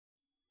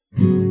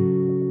Charles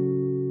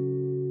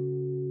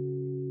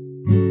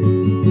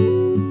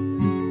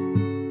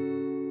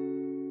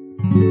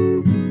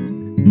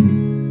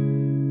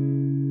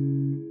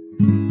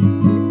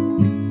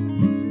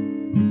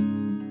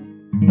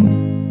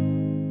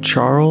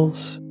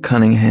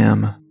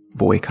Cunningham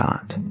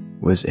Boycott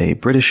was a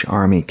British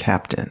Army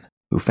captain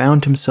who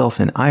found himself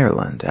in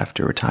Ireland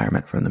after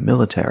retirement from the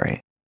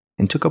military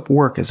and took up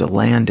work as a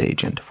land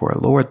agent for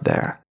a lord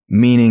there,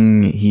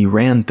 meaning he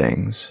ran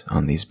things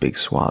on these big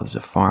swaths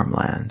of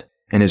farmland,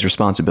 and his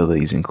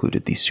responsibilities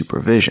included the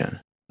supervision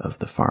of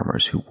the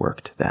farmers who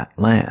worked that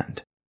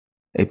land.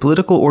 A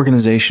political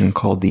organization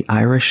called the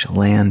Irish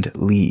Land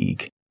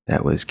League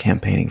that was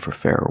campaigning for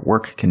fairer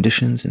work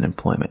conditions and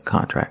employment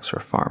contracts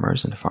for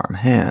farmers and farm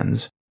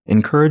hands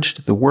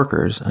encouraged the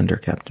workers under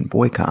Captain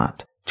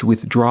Boycott to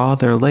withdraw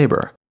their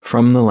labor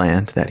from the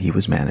land that he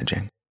was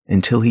managing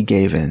until he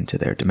gave in to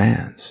their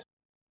demands.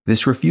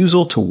 This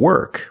refusal to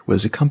work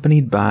was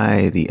accompanied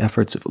by the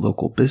efforts of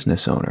local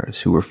business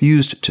owners who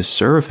refused to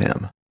serve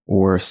him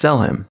or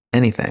sell him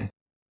anything.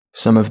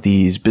 Some of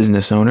these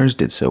business owners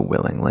did so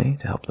willingly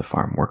to help the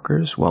farm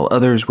workers, while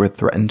others were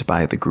threatened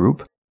by the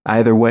group.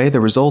 Either way,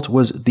 the result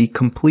was the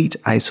complete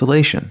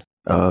isolation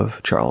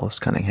of Charles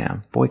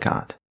Cunningham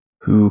Boycott,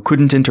 who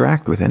couldn't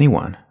interact with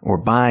anyone or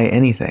buy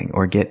anything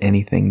or get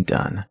anything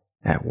done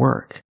at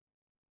work.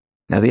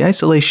 Now, the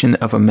isolation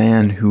of a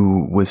man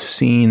who was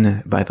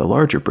seen by the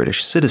larger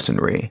British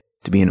citizenry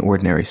to be an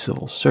ordinary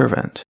civil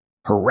servant,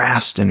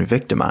 harassed and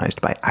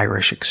victimized by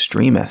Irish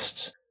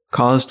extremists,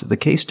 caused the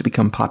case to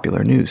become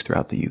popular news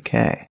throughout the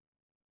UK.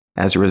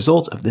 As a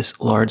result of this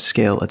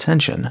large-scale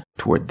attention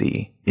toward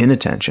the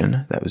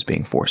inattention that was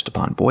being forced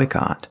upon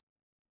Boycott,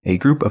 a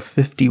group of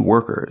 50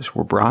 workers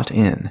were brought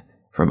in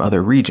from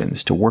other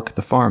regions to work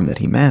the farm that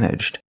he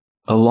managed,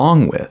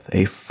 along with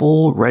a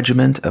full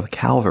regiment of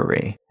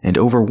cavalry and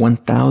over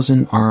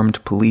 1,000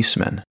 armed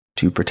policemen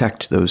to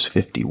protect those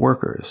 50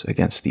 workers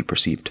against the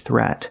perceived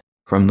threat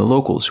from the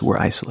locals who were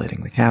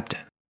isolating the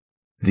captain.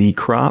 The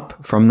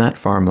crop from that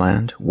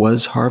farmland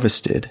was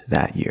harvested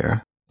that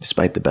year,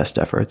 despite the best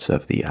efforts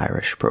of the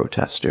Irish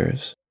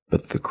protesters,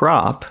 but the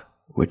crop,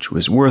 which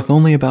was worth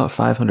only about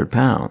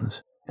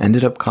 £500,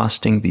 ended up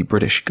costing the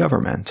British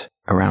government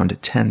around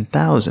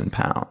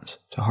 £10,000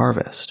 to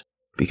harvest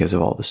because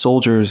of all the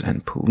soldiers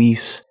and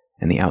police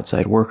and the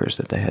outside workers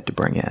that they had to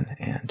bring in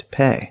and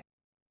pay.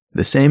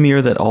 The same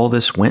year that all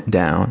this went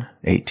down,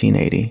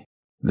 1880,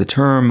 the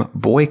term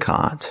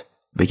boycott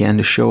began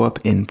to show up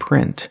in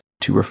print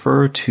to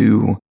refer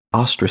to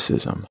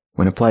ostracism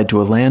when applied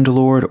to a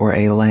landlord or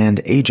a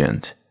land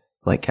agent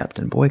like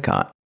Captain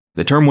Boycott.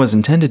 The term was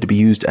intended to be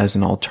used as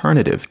an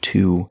alternative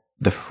to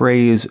the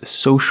phrase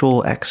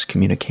social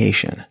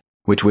excommunication,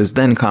 which was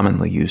then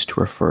commonly used to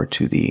refer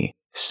to the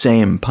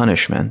same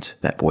punishment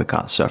that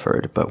Boycott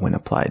suffered, but when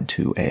applied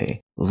to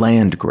a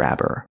land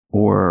grabber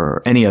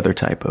or any other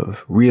type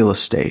of real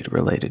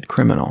estate-related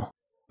criminal.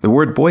 The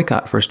word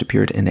boycott first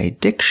appeared in a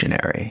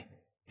dictionary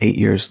 8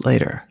 years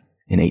later,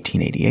 in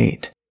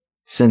 1888.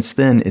 Since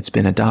then, it's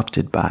been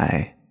adopted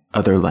by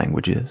other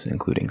languages,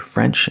 including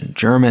French and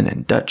German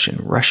and Dutch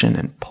and Russian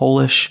and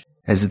Polish,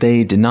 as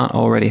they did not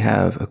already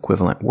have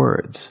equivalent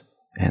words,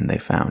 and they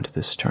found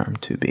this term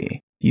to be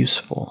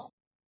useful.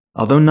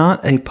 Although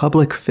not a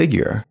public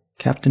figure,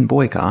 Captain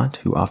Boycott,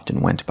 who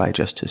often went by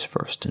just his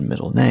first and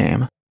middle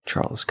name,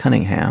 Charles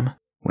Cunningham,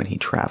 when he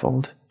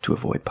traveled to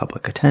avoid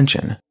public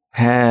attention,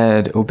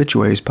 had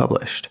obituaries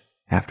published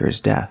after his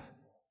death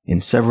in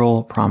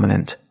several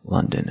prominent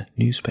London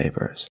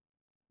newspapers.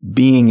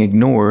 Being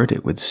ignored,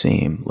 it would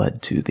seem,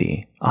 led to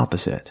the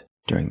opposite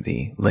during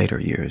the later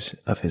years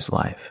of his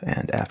life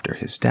and after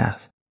his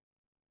death.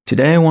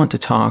 Today I want to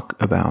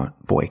talk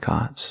about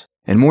boycotts,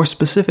 and more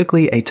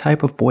specifically a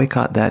type of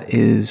boycott that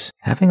is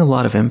having a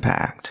lot of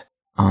impact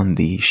on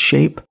the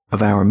shape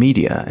of our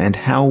media and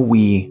how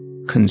we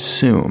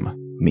consume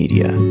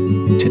media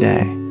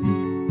today.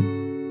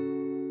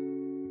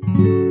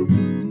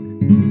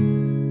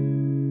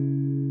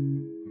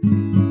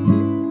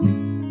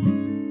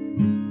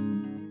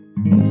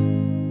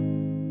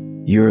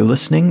 You're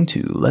listening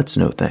to Let's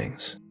Know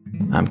Things.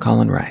 I'm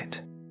Colin Wright.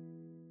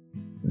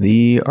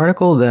 The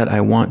article that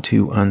I want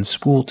to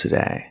unspool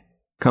today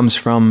comes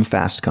from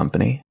Fast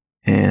Company,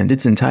 and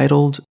it's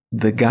entitled,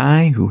 "The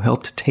Guy Who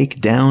Helped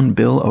Take Down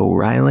Bill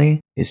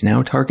O'Reilly is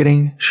Now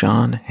Targeting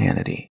Sean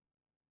Hannity."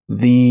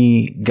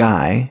 The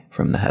guy,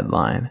 from the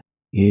headline,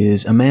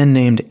 is a man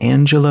named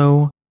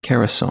Angelo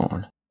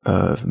Carasone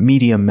of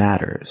Media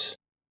Matters,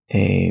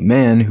 a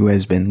man who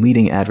has been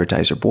leading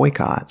advertiser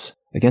boycotts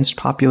against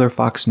popular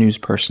Fox News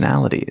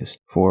personalities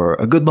for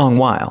a good long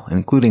while,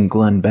 including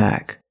Glenn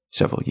Beck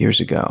several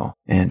years ago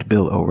and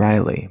Bill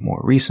O'Reilly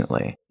more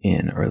recently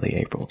in early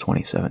April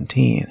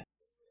 2017.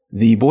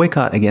 The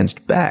boycott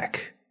against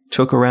Beck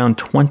took around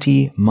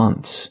 20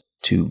 months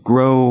to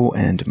grow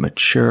and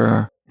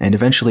mature and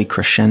eventually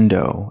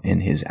crescendo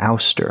in his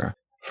ouster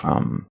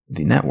from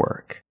the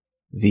network.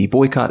 The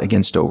boycott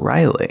against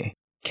O'Reilly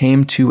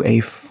came to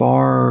a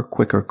far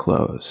quicker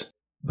close.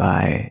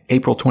 By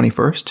April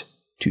 21st,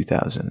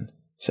 2017,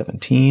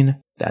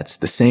 2017, that's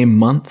the same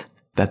month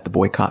that the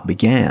boycott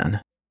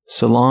began,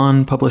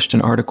 Salon published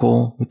an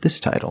article with this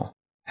title,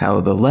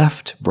 How the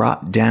Left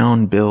Brought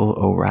Down Bill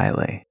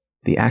O'Reilly,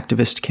 the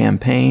activist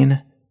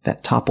campaign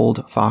that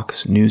toppled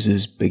Fox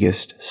News'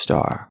 biggest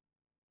star.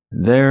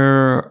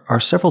 There are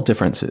several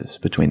differences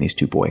between these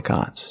two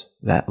boycotts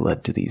that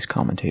led to these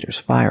commentators'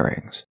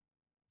 firings.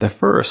 The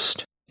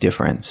first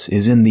difference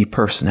is in the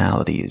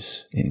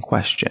personalities in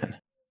question.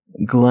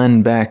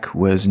 Glenn Beck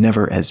was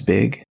never as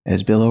big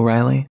as Bill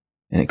O'Reilly,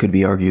 and it could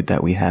be argued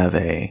that we have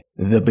a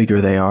the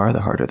bigger they are,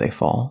 the harder they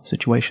fall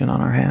situation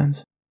on our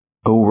hands.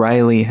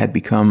 O'Reilly had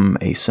become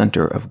a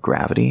center of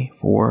gravity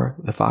for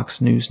the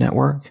Fox News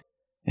network,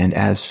 and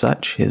as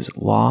such, his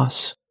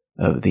loss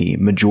of the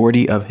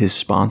majority of his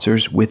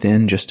sponsors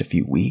within just a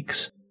few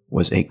weeks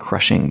was a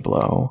crushing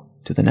blow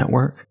to the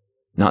network,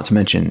 not to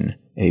mention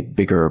a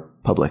bigger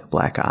public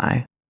black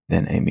eye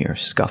than a mere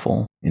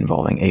scuffle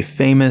involving a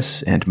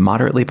famous and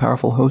moderately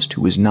powerful host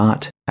who was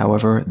not,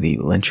 however, the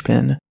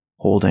linchpin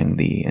holding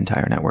the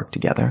entire network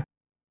together.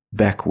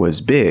 Beck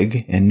was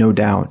big and no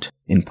doubt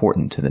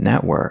important to the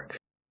network,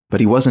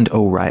 but he wasn't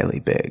O'Reilly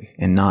big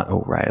and not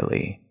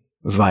O'Reilly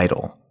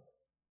vital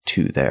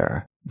to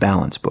their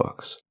balance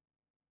books.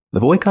 The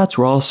boycotts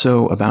were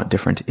also about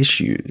different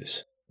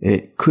issues.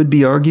 It could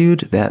be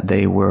argued that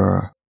they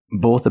were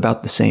both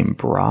about the same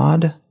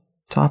broad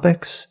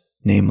topics,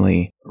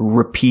 namely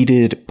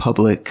repeated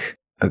public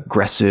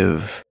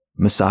aggressive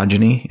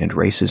misogyny and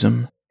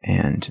racism,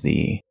 and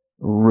the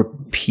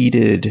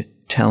repeated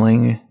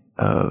telling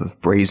of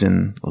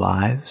brazen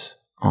lies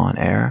on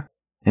air,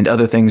 and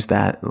other things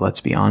that, let's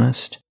be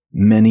honest,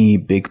 many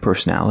big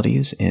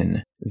personalities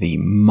in the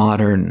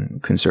modern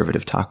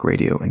conservative talk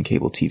radio and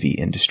cable TV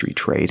industry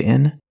trade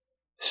in.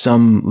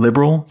 Some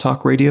liberal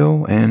talk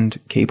radio and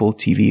cable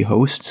TV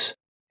hosts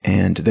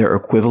and their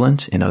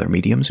equivalent in other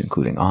mediums,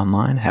 including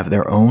online, have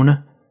their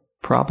own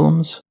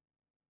problems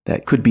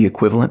that could be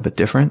equivalent but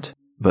different.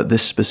 But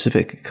this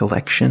specific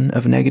collection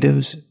of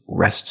negatives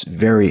rests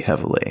very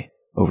heavily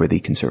over the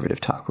conservative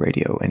talk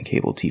radio and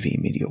cable TV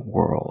media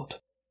world.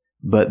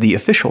 But the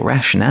official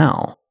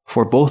rationale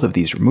for both of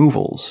these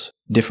removals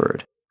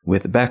differed,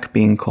 with Beck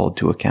being called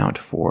to account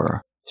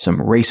for some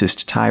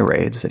racist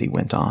tirades that he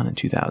went on in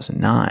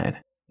 2009,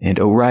 and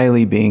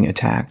O'Reilly being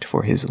attacked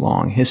for his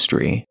long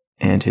history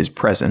and his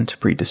present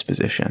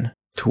predisposition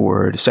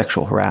toward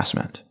sexual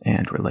harassment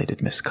and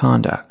related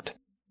misconduct.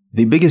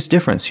 The biggest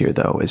difference here,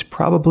 though, is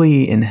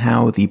probably in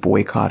how the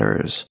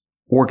boycotters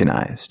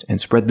organized and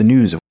spread the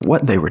news of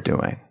what they were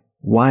doing,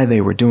 why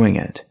they were doing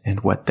it, and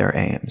what their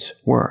aims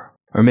were.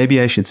 Or maybe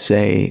I should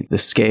say the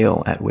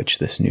scale at which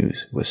this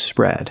news was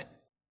spread.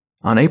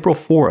 On April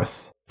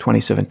 4th,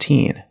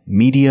 2017,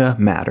 Media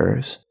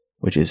Matters,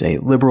 which is a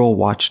liberal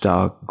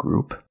watchdog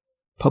group,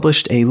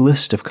 published a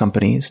list of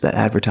companies that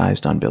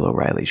advertised on Bill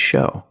O'Reilly's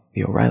show,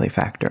 The O'Reilly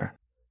Factor.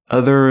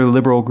 Other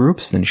liberal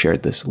groups then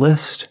shared this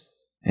list,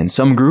 and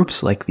some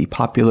groups, like the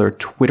popular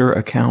Twitter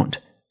account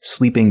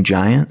Sleeping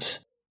Giants,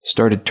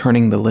 started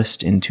turning the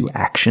list into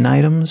action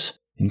items,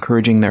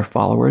 encouraging their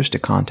followers to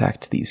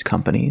contact these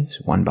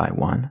companies one by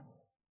one,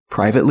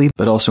 privately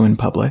but also in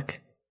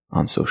public,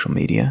 on social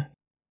media,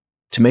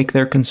 to make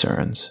their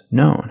concerns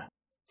known,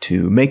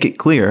 to make it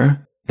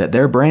clear that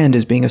their brand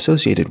is being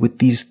associated with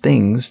these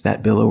things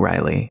that Bill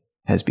O'Reilly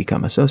has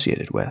become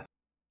associated with.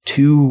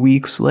 2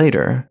 weeks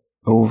later,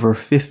 over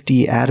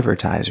 50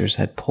 advertisers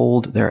had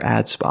pulled their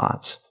ad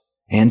spots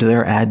and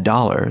their ad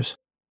dollars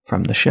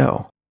from the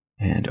show,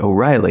 and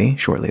O'Reilly,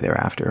 shortly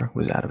thereafter,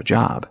 was out of a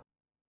job.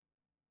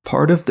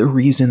 Part of the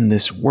reason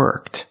this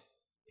worked,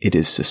 it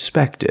is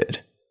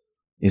suspected,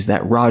 is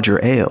that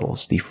Roger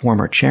Ailes, the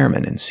former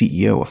chairman and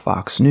CEO of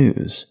Fox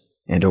News,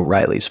 and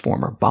O'Reilly's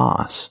former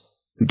boss,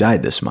 who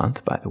died this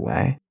month, by the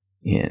way,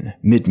 in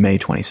mid-May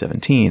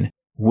 2017,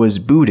 was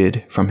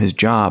booted from his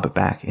job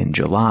back in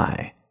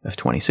July of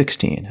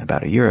 2016,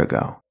 about a year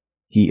ago.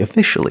 He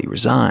officially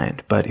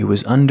resigned, but it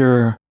was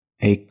under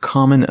a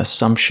common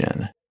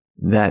assumption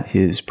that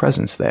his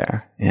presence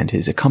there and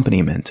his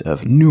accompaniment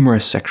of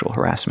numerous sexual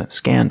harassment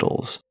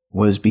scandals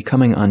was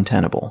becoming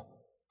untenable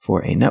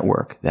for a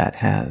network that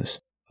has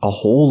a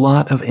whole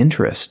lot of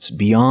interests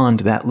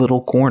beyond that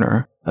little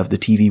corner of the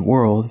TV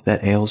world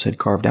that Ailes had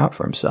carved out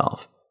for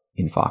himself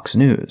in Fox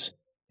News,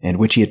 and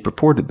which he had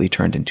purportedly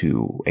turned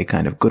into a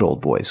kind of good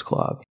old boys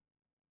club.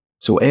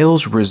 So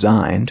Ailes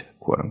resigned,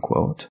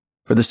 quote-unquote,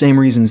 for the same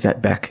reasons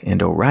that Beck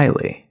and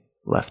O'Reilly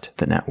left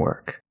the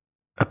network.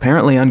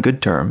 Apparently on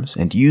good terms,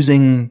 and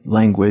using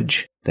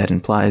language that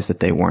implies that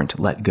they weren't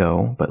let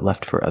go, but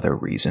left for other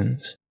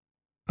reasons.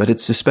 But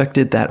it's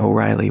suspected that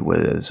O'Reilly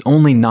was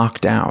only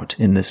knocked out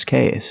in this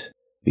case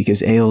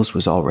because Ailes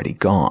was already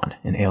gone,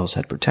 and Ailes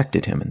had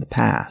protected him in the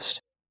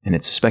past, and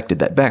it's suspected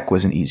that Beck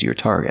was an easier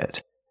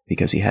target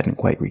because he hadn't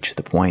quite reached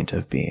the point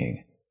of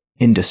being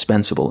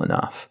indispensable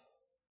enough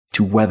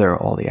to weather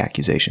all the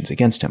accusations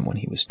against him when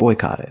he was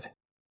boycotted.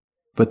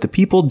 But the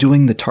people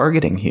doing the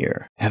targeting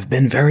here have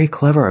been very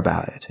clever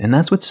about it, and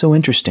that's what's so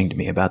interesting to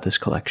me about this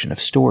collection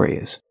of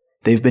stories.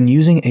 They've been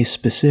using a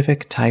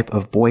specific type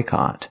of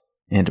boycott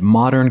and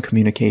modern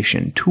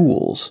communication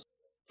tools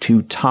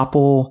to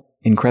topple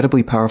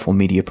incredibly powerful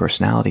media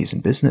personalities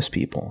and business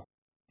people.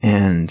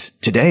 And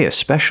today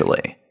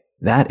especially,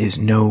 that is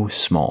no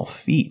small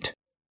feat.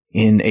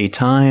 In a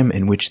time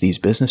in which these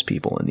business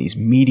people and these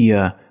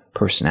media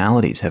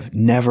personalities have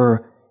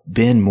never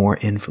been more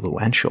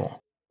influential,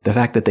 the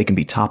fact that they can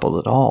be toppled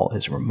at all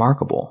is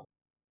remarkable.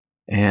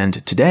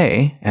 And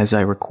today, as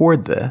I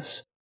record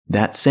this,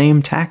 that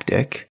same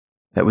tactic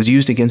that was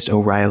used against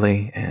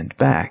O'Reilly and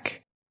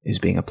Beck is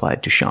being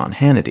applied to Sean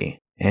Hannity,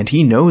 and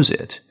he knows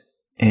it.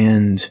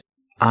 And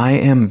I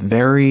am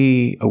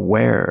very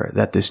aware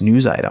that this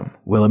news item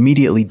will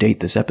immediately date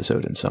this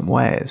episode in some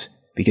ways,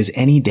 because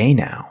any day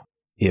now,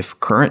 if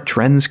current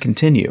trends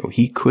continue,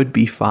 he could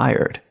be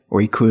fired, or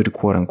he could,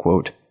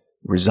 quote-unquote,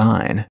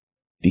 resign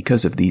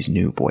because of these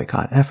new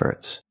boycott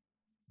efforts.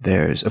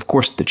 There's, of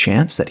course, the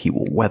chance that he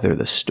will weather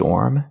the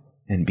storm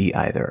and be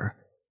either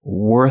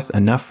worth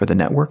enough for the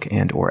network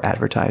and or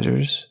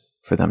advertisers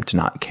for them to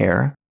not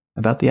care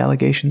about the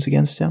allegations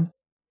against him.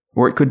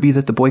 Or it could be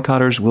that the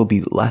boycotters will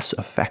be less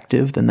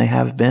effective than they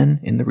have been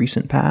in the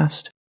recent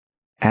past.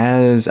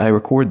 As I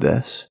record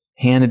this,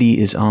 Hannity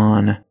is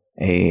on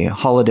a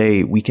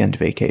holiday weekend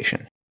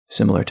vacation,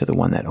 similar to the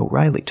one that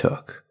O'Reilly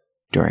took,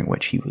 during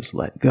which he was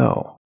let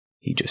go.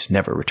 He just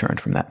never returned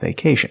from that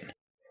vacation.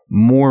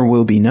 More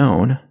will be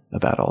known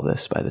about all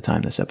this by the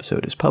time this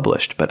episode is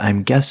published, but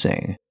I'm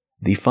guessing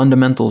the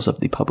fundamentals of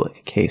the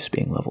public case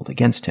being leveled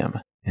against him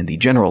and the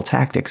general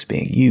tactics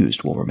being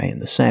used will remain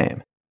the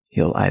same.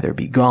 He'll either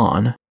be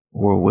gone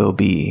or will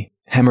be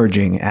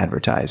hemorrhaging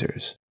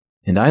advertisers.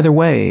 And either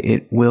way,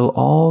 it will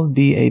all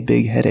be a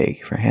big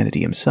headache for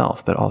Hannity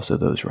himself, but also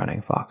those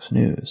running Fox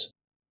News.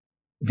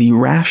 The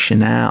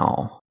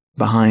rationale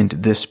behind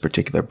this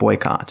particular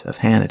boycott of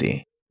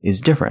Hannity is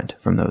different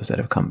from those that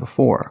have come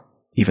before,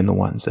 even the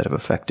ones that have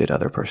affected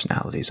other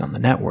personalities on the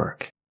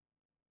network.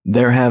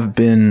 There have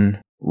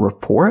been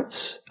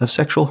reports of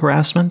sexual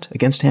harassment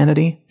against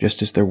Hannity,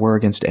 just as there were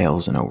against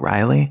Ailes and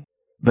O'Reilly,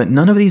 but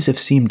none of these have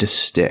seemed to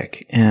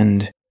stick,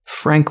 and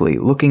frankly,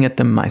 looking at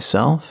them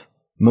myself,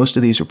 most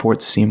of these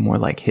reports seem more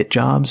like hit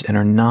jobs and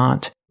are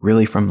not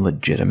really from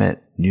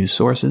legitimate news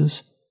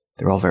sources.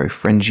 They're all very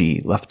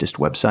fringy leftist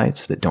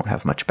websites that don't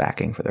have much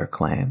backing for their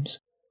claims.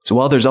 So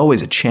while there's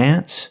always a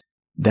chance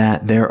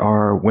that there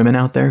are women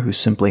out there who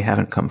simply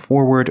haven't come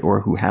forward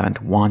or who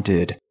haven't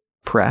wanted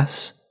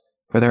press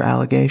for their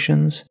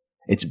allegations,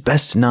 it's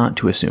best not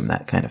to assume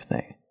that kind of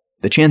thing.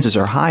 The chances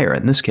are higher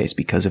in this case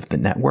because of the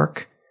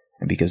network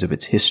and because of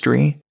its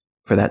history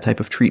for that type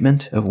of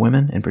treatment of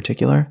women in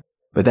particular,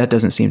 but that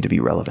doesn't seem to be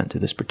relevant to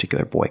this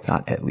particular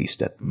boycott, at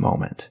least at the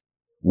moment.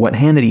 What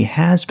Hannity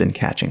has been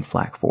catching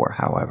flack for,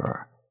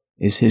 however,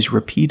 is his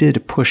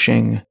repeated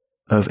pushing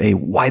of a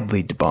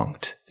widely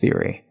debunked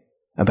theory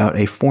about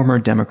a former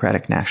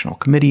Democratic National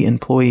Committee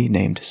employee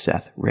named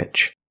Seth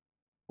Rich.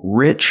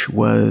 Rich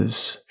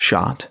was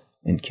shot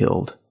and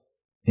killed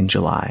in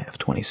July of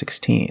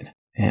 2016,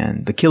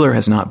 and the killer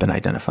has not been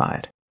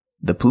identified.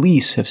 The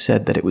police have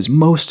said that it was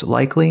most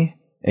likely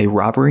a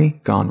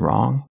robbery gone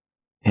wrong,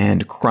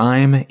 and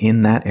crime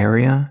in that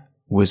area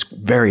was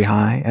very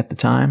high at the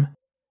time.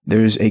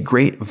 There's a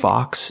great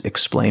Vox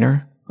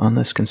explainer on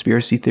this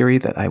conspiracy theory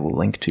that I will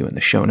link to in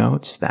the show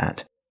notes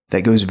that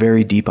goes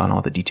very deep on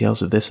all the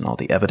details of this and all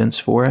the evidence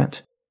for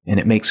it, and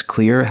it makes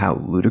clear how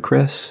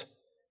ludicrous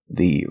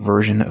the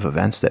version of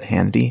events that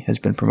Hannity has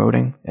been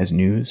promoting as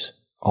news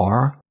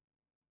are.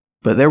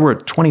 But there were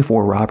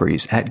 24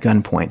 robberies at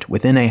gunpoint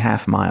within a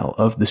half mile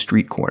of the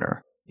street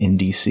corner in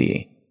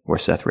D.C., where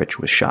Seth Rich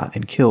was shot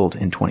and killed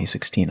in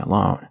 2016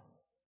 alone.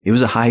 It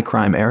was a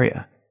high-crime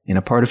area in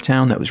a part of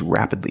town that was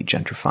rapidly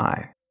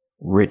gentrifying.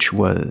 Rich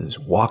was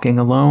walking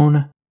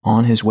alone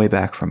on his way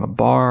back from a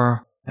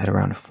bar at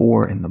around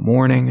 4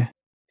 a.m.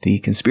 The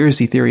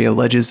conspiracy theory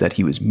alleges that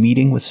he was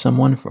meeting with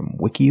someone from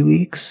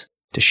WikiLeaks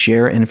to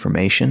share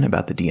information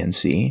about the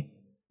DNC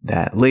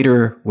that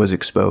later was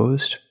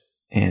exposed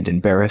and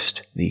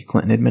embarrassed the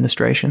Clinton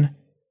administration.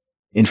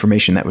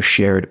 Information that was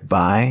shared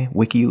by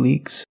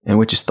WikiLeaks, and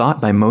which is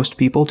thought by most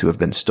people to have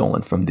been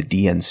stolen from the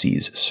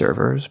DNC's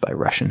servers by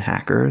Russian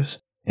hackers,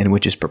 and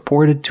which is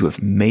purported to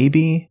have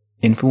maybe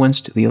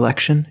influenced the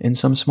election in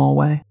some small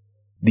way.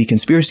 The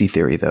conspiracy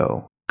theory,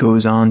 though,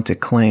 goes on to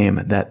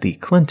claim that the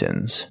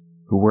Clintons,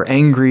 who were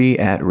angry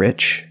at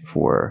Rich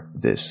for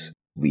this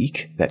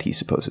leak that he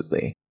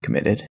supposedly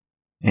committed,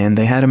 and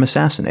they had him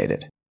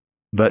assassinated.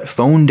 But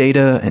phone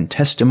data and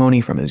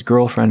testimony from his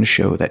girlfriend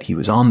show that he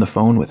was on the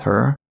phone with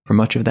her for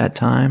much of that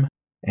time,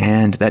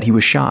 and that he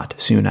was shot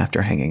soon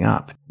after hanging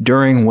up,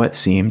 during what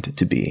seemed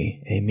to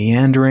be a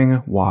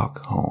meandering walk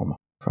home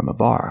from a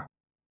bar.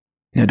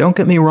 Now don't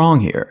get me wrong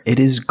here, it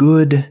is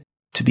good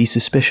to be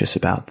suspicious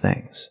about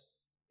things.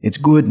 It's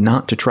good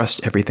not to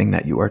trust everything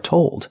that you are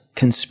told.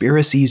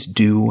 Conspiracies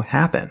do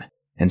happen,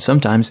 and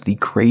sometimes the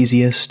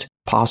craziest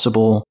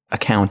possible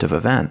account of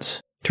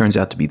events turns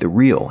out to be the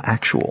real,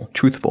 actual,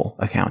 truthful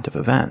account of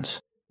events,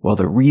 while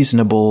the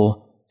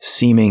reasonable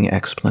seeming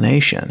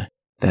explanation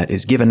that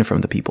is given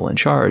from the people in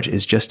charge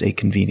is just a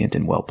convenient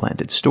and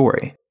well-planted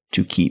story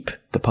to keep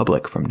the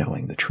public from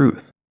knowing the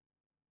truth.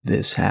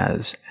 This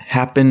has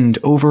happened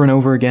over and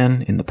over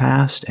again in the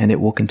past, and it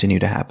will continue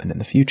to happen in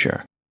the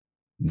future.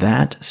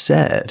 That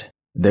said,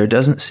 there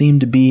doesn't seem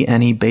to be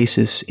any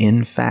basis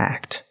in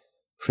fact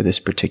for this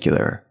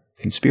particular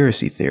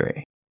conspiracy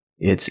theory.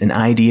 It's an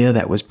idea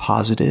that was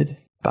posited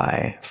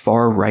by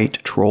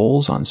far-right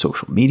trolls on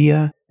social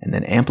media, and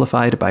then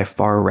amplified by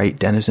far-right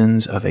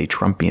denizens of a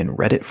Trumpian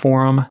Reddit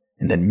forum,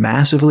 and then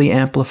massively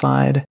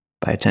amplified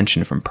by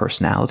attention from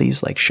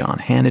personalities like Sean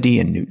Hannity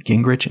and Newt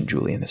Gingrich and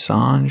Julian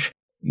Assange,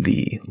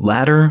 the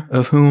latter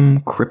of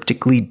whom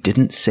cryptically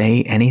didn't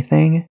say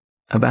anything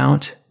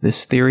about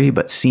this theory,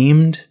 but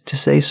seemed to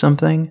say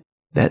something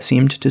that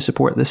seemed to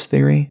support this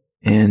theory,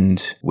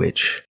 and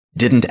which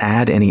didn't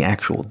add any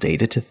actual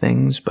data to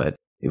things, but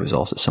it was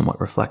also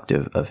somewhat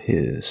reflective of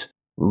his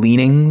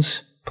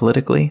leanings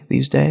politically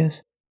these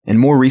days. And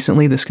more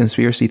recently, this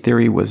conspiracy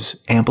theory was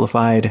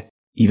amplified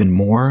even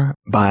more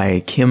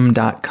by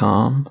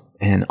Kim.com,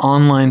 an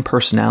online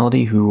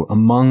personality who,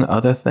 among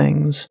other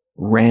things,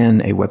 ran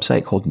a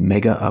website called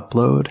Mega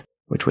Upload,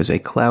 which was a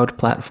cloud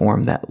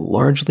platform that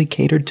largely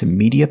catered to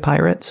media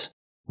pirates,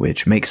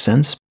 which makes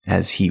sense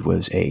as he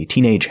was a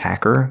teenage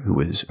hacker who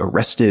was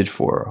arrested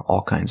for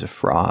all kinds of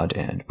fraud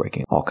and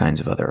breaking all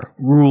kinds of other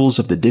rules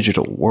of the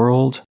digital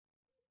world.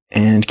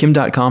 And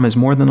Kim.com is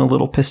more than a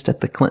little pissed at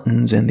the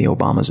Clintons and the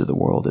Obamas of the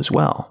world as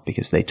well,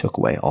 because they took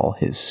away all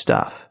his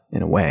stuff,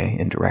 in a way,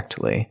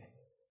 indirectly,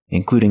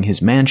 including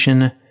his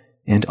mansion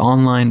and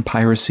online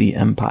piracy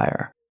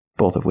empire,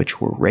 both of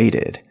which were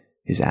raided,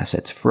 his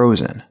assets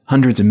frozen,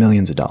 hundreds of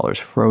millions of dollars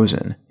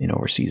frozen in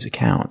overseas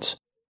accounts,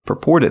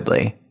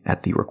 purportedly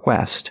at the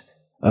request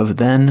of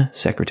then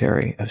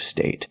Secretary of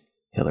State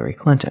Hillary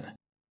Clinton.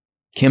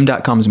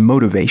 Kim.com's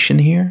motivation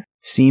here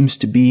seems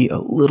to be a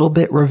little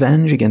bit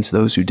revenge against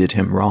those who did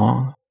him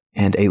wrong,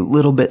 and a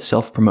little bit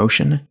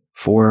self-promotion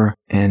for,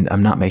 and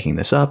I'm not making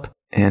this up,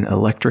 an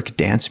electric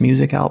dance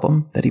music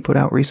album that he put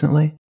out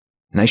recently.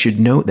 And I should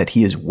note that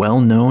he is well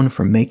known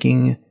for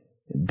making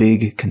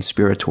big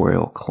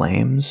conspiratorial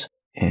claims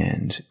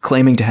and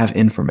claiming to have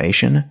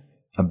information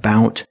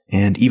about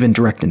and even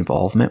direct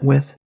involvement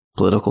with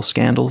political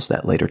scandals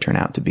that later turn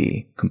out to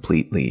be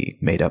completely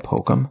made-up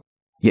hokum.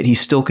 Yet he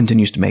still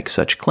continues to make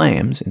such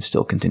claims and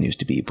still continues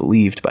to be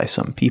believed by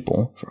some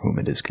people for whom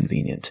it is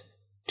convenient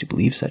to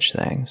believe such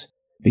things,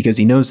 because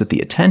he knows that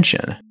the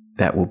attention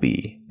that will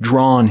be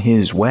drawn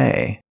his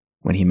way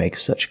when he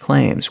makes such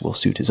claims will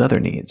suit his other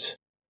needs.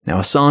 Now,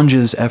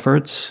 Assange's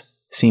efforts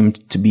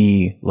seemed to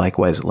be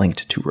likewise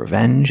linked to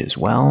revenge as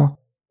well.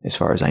 As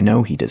far as I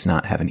know, he does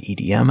not have an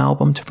EDM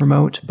album to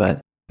promote, but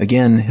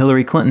again,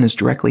 Hillary Clinton is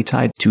directly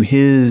tied to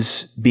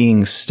his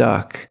being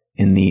stuck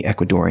in the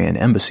Ecuadorian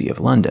embassy of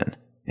London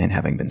and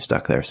having been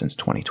stuck there since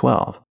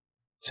 2012.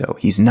 So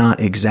he's not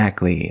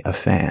exactly a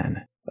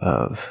fan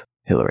of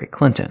Hillary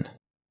Clinton.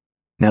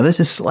 Now, this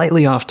is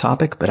slightly off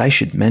topic, but I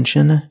should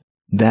mention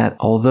that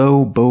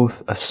although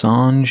both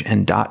Assange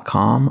and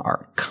 .com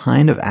are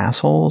kind of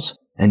assholes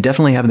and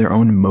definitely have their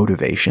own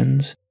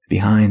motivations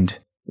behind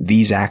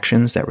these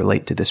actions that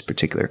relate to this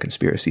particular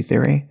conspiracy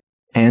theory,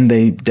 and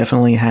they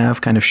definitely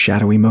have kind of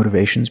shadowy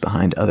motivations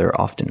behind other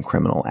often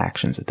criminal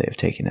actions that they have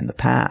taken in the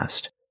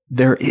past,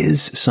 there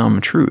is some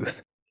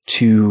truth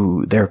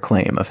to their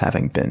claim of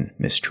having been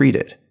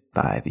mistreated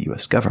by the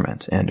US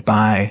government and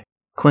by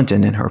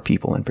Clinton and her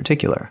people in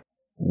particular.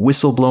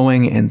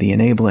 Whistleblowing and the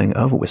enabling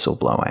of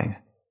whistleblowing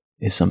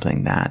is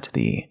something that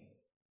the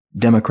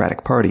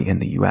Democratic Party in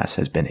the US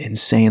has been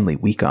insanely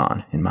weak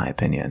on, in my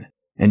opinion.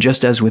 And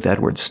just as with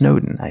Edward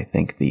Snowden, I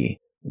think the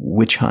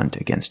witch hunt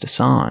against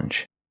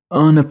Assange,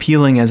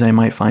 unappealing as I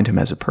might find him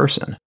as a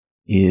person,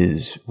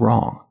 is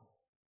wrong.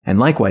 And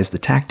likewise, the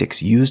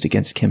tactics used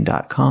against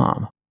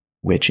Kim.com,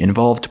 which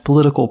involved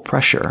political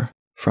pressure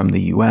from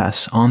the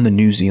US on the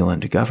New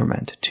Zealand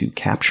government to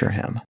capture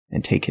him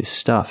and take his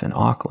stuff in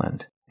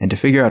Auckland, and to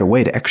figure out a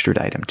way to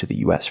extradite him to the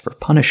US for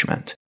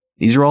punishment.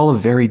 These are all of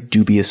very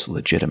dubious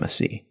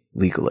legitimacy,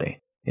 legally.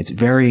 It's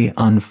very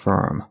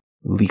unfirm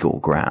legal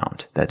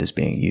ground that is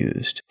being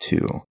used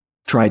to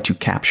try to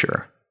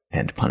capture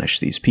and punish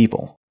these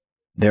people.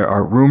 There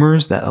are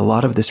rumors that a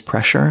lot of this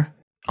pressure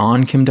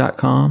on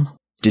Kim.com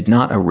did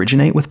not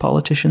originate with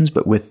politicians,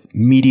 but with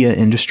media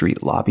industry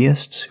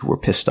lobbyists who were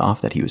pissed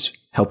off that he was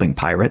helping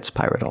pirates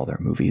pirate all their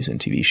movies and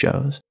TV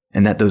shows,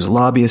 and that those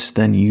lobbyists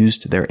then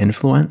used their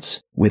influence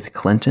with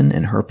Clinton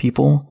and her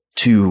people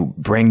to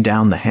bring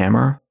down the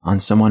hammer on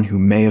someone who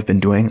may have been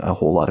doing a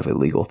whole lot of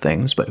illegal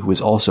things, but who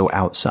is also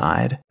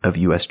outside of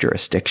US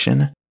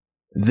jurisdiction.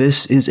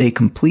 This is a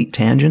complete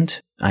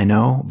tangent, I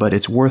know, but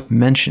it's worth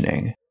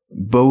mentioning,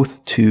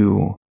 both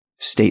to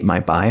state my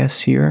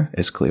bias here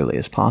as clearly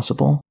as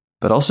possible,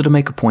 but also to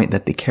make a point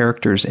that the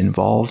characters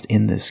involved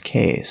in this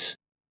case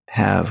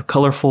have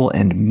colorful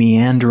and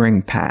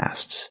meandering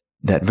pasts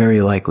that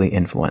very likely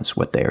influence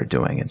what they are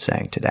doing and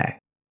saying today.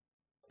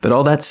 But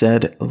all that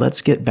said,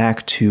 let's get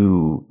back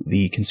to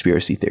the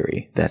conspiracy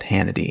theory that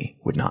Hannity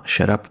would not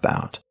shut up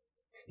about.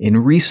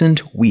 In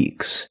recent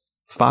weeks,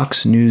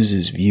 Fox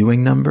News'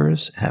 viewing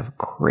numbers have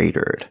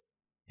cratered,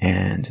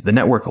 and the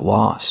network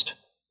lost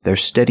their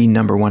steady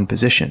number one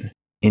position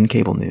in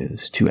cable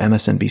news to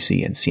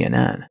MSNBC and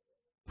CNN,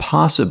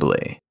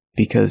 possibly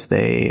because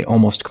they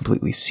almost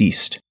completely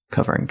ceased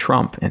covering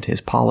Trump and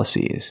his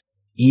policies,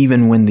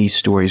 even when these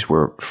stories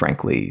were,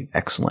 frankly,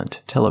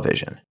 excellent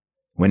television.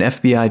 When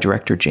FBI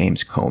Director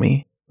James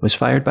Comey was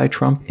fired by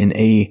Trump in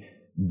a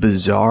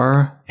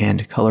bizarre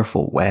and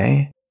colorful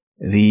way,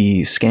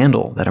 the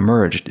scandal that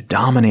emerged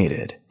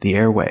dominated the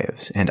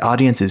airwaves, and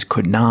audiences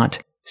could not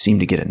seem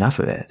to get enough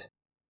of it.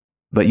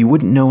 But you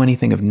wouldn't know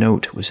anything of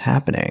note was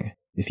happening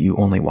if you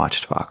only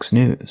watched Fox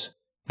News.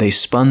 They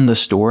spun the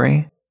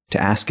story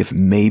to ask if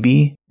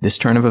maybe this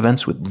turn of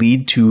events would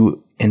lead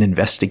to an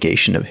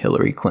investigation of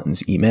Hillary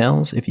Clinton's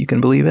emails, if you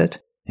can believe it.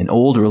 An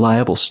old,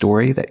 reliable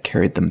story that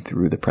carried them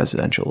through the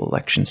presidential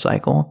election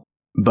cycle.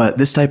 But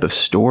this type of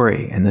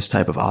story and this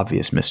type of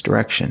obvious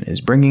misdirection is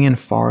bringing in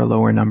far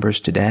lower numbers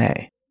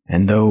today.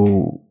 And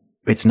though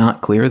it's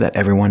not clear that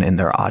everyone in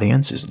their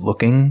audience is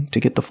looking to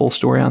get the full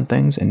story on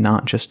things and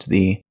not just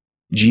the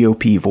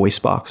GOP voice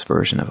box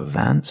version of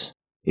events,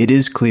 it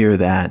is clear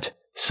that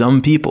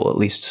some people, at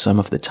least some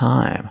of the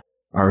time,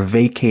 are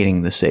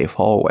vacating the safe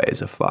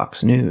hallways of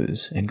Fox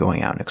News and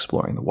going out and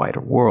exploring the wider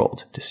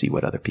world to see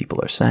what other people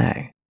are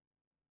saying.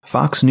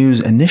 Fox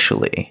News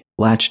initially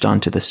latched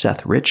onto the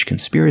Seth Rich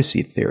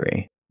conspiracy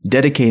theory,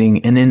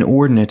 dedicating an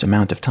inordinate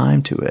amount of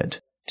time to it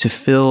to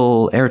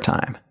fill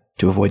airtime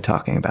to avoid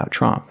talking about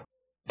Trump.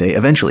 They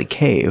eventually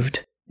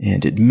caved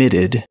and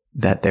admitted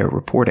that their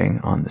reporting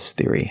on this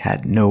theory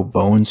had no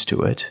bones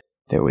to it.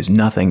 There was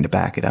nothing to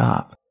back it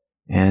up.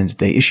 And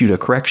they issued a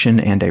correction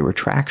and a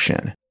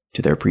retraction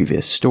to their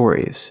previous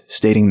stories,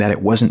 stating that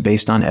it wasn't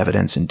based on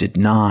evidence and did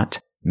not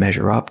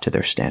measure up to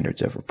their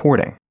standards of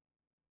reporting.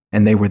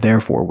 And they were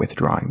therefore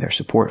withdrawing their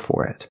support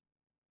for it.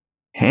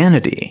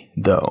 Hannity,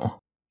 though,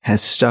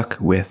 has stuck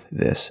with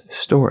this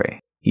story.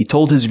 He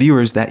told his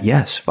viewers that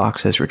yes,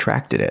 Fox has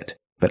retracted it,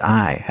 but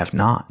I have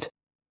not.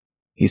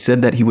 He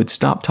said that he would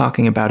stop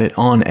talking about it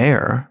on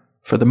air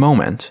for the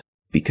moment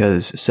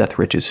because Seth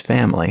Rich's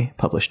family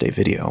published a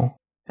video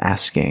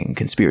asking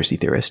conspiracy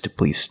theorists to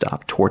please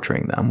stop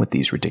torturing them with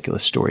these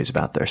ridiculous stories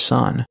about their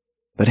son.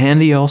 But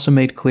Hannity also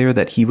made clear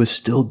that he was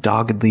still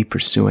doggedly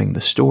pursuing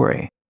the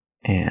story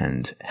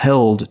and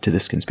held to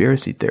this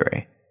conspiracy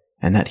theory,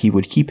 and that he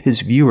would keep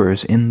his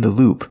viewers in the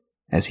loop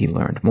as he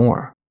learned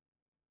more.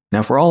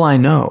 Now, for all I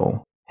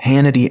know,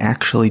 Hannity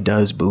actually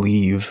does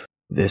believe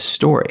this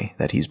story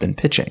that he's been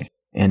pitching,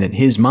 and in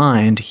his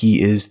mind,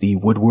 he is the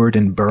Woodward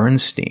and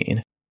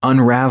Bernstein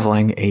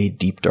unraveling a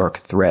deep, dark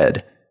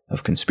thread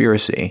of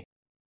conspiracy,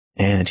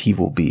 and he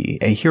will be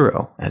a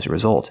hero as a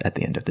result at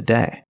the end of the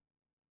day.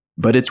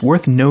 But it's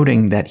worth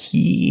noting that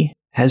he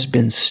has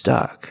been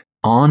stuck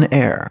on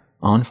air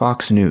on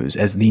Fox News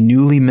as the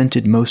newly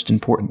minted most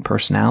important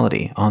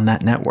personality on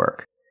that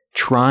network,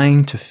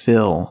 trying to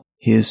fill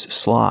his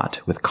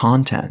slot with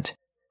content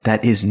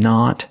that is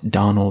not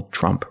Donald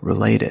Trump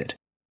related.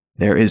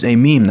 There is a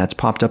meme that's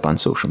popped up on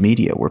social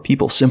media where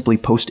people simply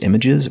post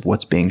images of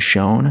what's being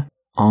shown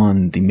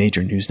on the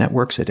major news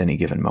networks at any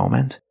given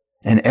moment.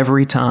 And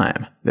every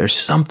time there's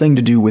something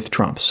to do with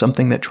Trump,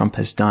 something that Trump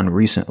has done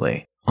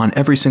recently on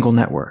every single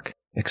network,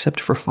 except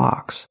for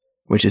Fox,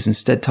 which is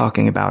instead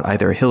talking about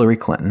either Hillary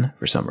Clinton,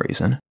 for some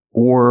reason,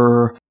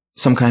 or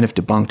some kind of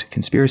debunked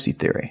conspiracy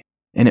theory.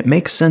 And it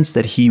makes sense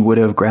that he would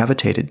have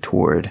gravitated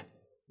toward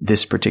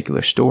this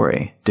particular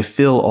story to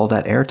fill all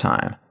that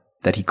airtime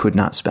that he could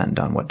not spend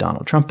on what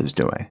Donald Trump is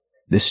doing.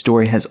 This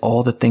story has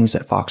all the things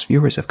that Fox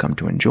viewers have come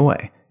to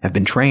enjoy, have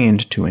been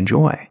trained to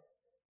enjoy.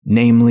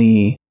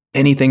 Namely,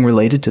 anything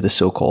related to the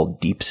so-called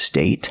deep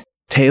state,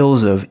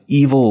 tales of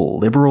evil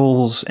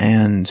liberals,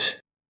 and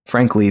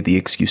frankly, the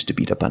excuse to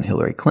beat up on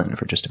Hillary Clinton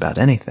for just about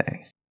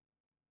anything.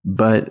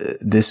 But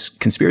this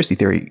conspiracy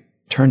theory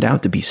turned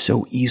out to be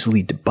so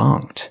easily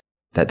debunked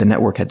that the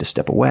network had to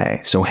step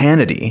away. So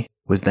Hannity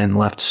was then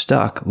left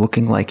stuck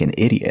looking like an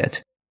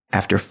idiot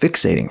after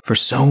fixating for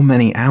so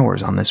many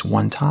hours on this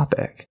one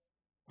topic,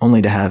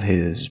 only to have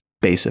his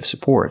base of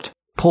support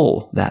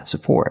pull that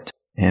support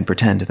and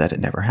pretend that it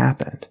never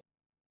happened.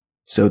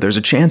 So there's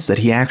a chance that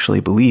he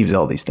actually believes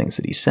all these things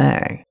that he's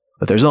saying,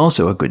 but there's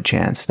also a good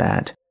chance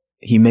that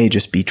he may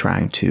just be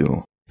trying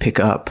to pick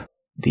up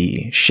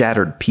the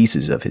shattered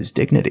pieces of his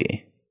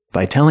dignity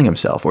by telling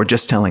himself, or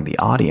just telling the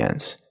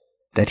audience,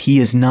 that he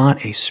is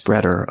not a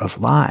spreader of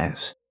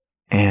lies.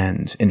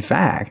 And in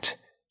fact,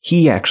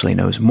 he actually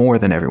knows more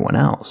than everyone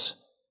else.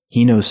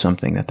 He knows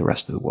something that the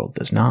rest of the world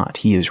does not.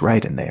 He is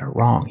right and they are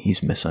wrong.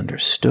 He's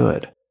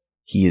misunderstood.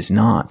 He is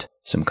not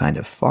some kind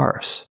of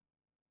farce.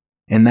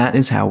 And that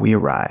is how we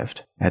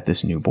arrived at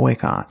this new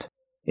boycott.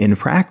 In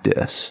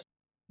practice,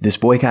 this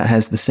boycott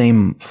has the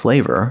same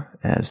flavor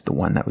as the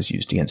one that was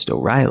used against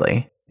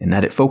O'Reilly, in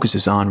that it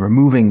focuses on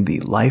removing the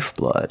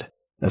lifeblood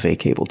of a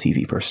cable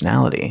TV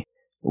personality,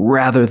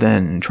 rather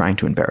than trying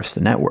to embarrass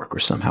the network or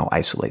somehow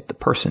isolate the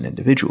person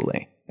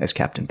individually, as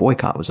Captain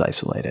Boycott was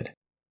isolated.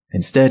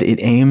 Instead, it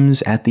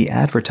aims at the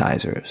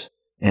advertisers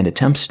and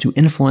attempts to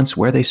influence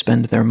where they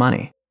spend their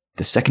money,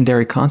 the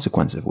secondary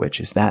consequence of which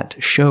is that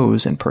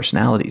shows and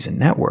personalities and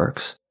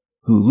networks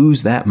who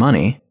lose that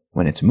money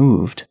when it's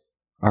moved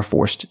are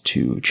forced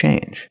to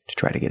change to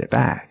try to get it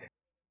back.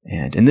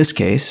 And in this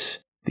case,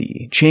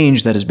 the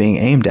change that is being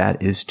aimed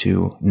at is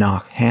to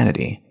knock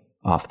Hannity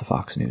off the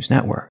Fox News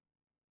network.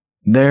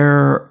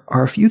 There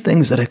are a few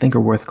things that I think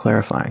are worth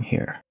clarifying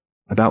here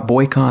about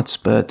boycotts,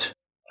 but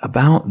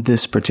about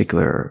this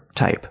particular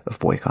type of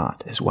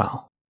boycott as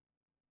well.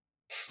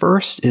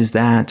 First is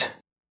that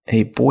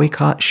a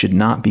boycott should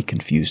not be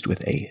confused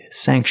with a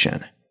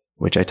sanction,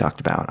 which I talked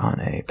about on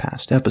a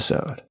past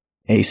episode.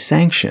 A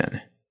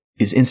sanction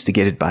is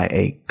instigated by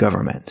a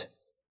government,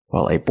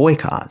 while a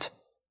boycott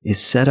is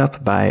set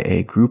up by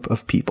a group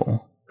of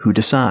people who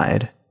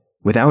decide,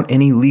 without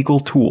any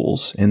legal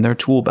tools in their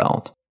tool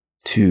belt,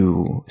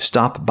 to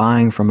stop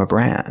buying from a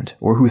brand,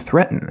 or who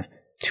threaten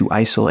to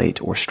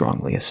isolate or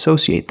strongly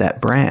associate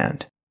that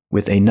brand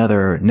with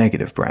another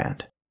negative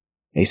brand.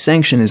 A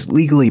sanction is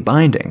legally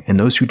binding, and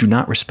those who do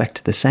not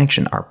respect the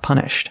sanction are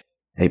punished.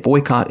 A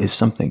boycott is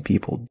something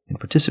people can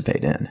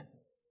participate in.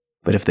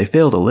 But if they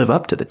fail to live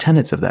up to the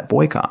tenets of that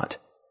boycott,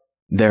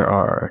 there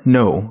are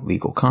no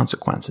legal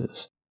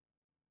consequences.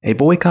 A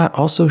boycott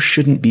also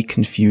shouldn't be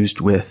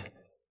confused with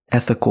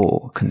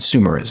ethical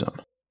consumerism,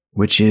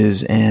 which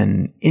is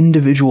an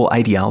individual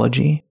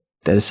ideology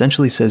that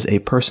essentially says a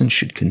person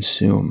should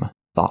consume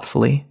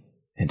thoughtfully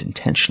and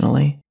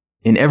intentionally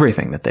in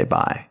everything that they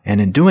buy. And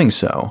in doing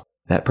so,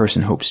 that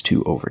person hopes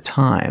to, over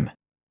time,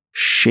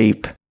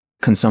 shape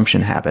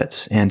consumption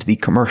habits and the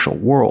commercial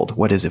world,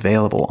 what is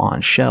available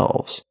on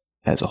shelves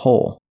as a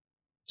whole.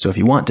 So if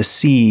you want to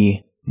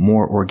see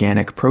more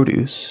organic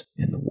produce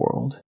in the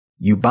world,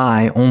 you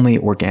buy only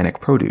organic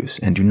produce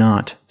and do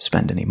not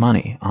spend any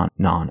money on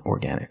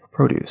non-organic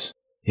produce.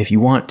 If you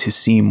want to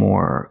see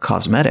more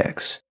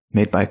cosmetics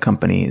made by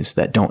companies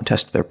that don't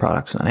test their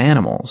products on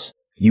animals,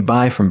 you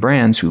buy from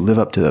brands who live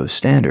up to those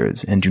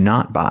standards and do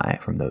not buy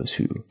from those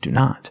who do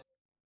not.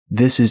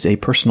 This is a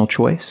personal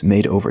choice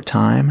made over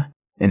time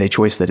and a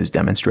choice that is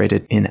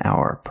demonstrated in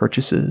our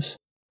purchases.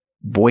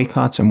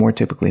 Boycotts are more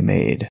typically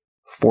made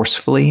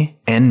forcefully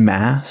en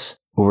masse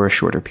over a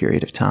shorter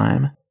period of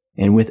time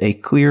and with a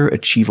clear,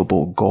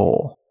 achievable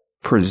goal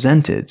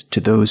presented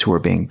to those who are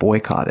being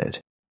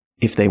boycotted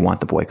if they want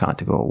the boycott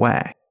to go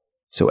away.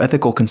 So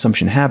ethical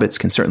consumption habits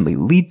can certainly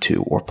lead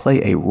to or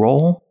play a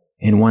role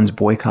in one's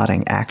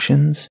boycotting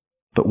actions,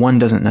 but one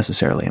doesn't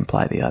necessarily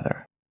imply the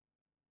other.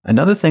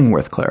 Another thing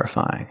worth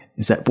clarifying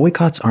is that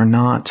boycotts are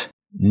not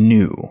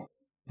new.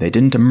 They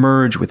didn't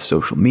emerge with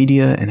social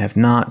media and have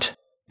not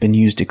been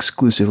used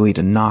exclusively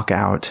to knock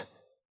out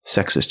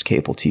sexist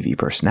cable TV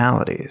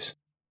personalities.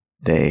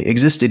 They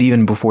existed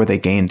even before they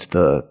gained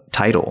the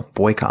title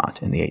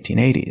boycott in the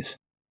 1880s.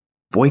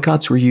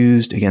 Boycotts were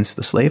used against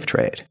the slave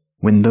trade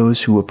when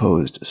those who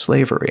opposed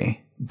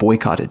slavery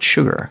boycotted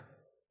sugar.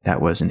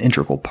 That was an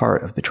integral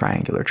part of the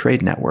triangular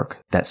trade network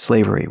that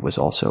slavery was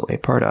also a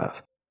part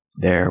of.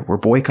 There were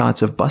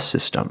boycotts of bus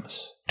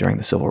systems during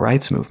the civil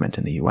rights movement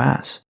in the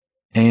US,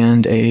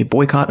 and a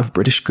boycott of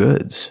British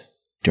goods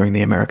during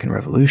the American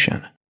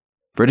Revolution.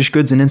 British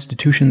goods and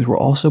institutions were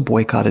also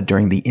boycotted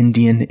during the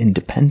Indian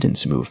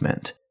independence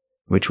movement,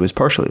 which was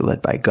partially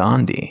led by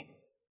Gandhi,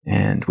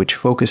 and which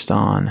focused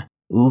on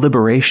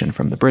liberation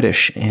from the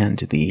British and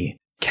the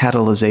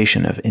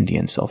catalyzation of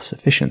Indian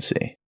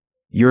self-sufficiency.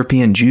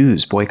 European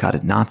Jews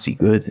boycotted Nazi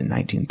goods in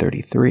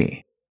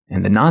 1933,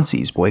 and the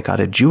Nazis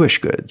boycotted Jewish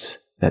goods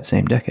that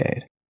same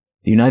decade.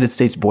 The United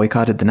States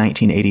boycotted the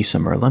 1980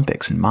 Summer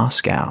Olympics in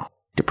Moscow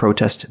to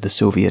protest the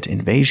Soviet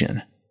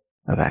invasion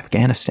of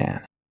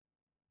Afghanistan.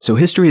 So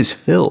history is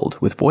filled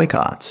with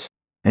boycotts,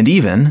 and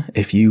even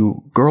a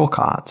few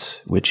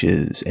girlcotts, which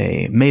is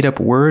a made-up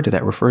word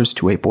that refers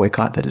to a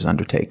boycott that is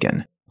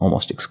undertaken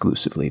almost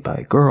exclusively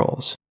by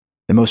girls.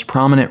 The most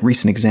prominent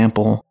recent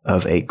example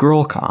of a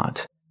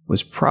girlcott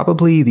was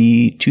probably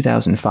the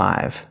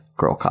 2005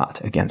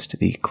 girlcott against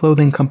the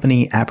clothing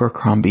company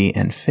Abercrombie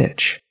 &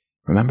 Fitch.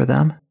 Remember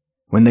them?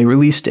 When they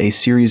released a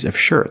series of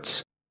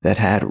shirts that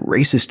had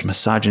racist,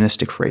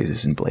 misogynistic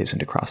phrases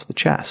emblazoned across the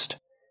chest,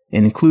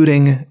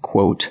 including,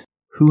 quote,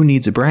 "Who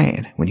needs a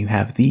brain when you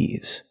have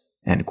these?"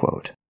 End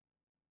quote.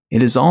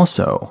 It is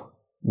also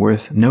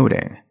worth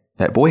noting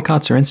that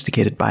boycotts are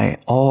instigated by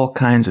all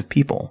kinds of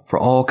people for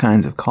all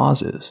kinds of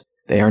causes.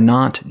 They are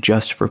not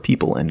just for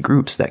people in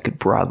groups that could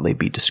broadly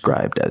be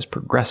described as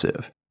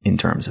progressive in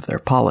terms of their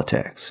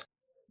politics.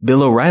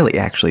 Bill O'Reilly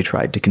actually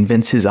tried to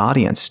convince his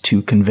audience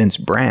to convince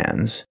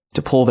brands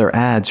to pull their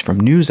ads from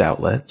news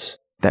outlets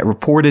that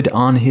reported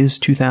on his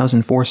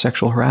 2004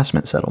 sexual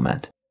harassment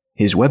settlement.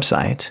 His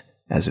website,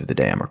 as of the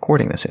day I'm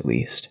recording this at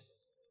least,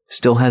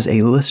 still has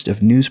a list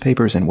of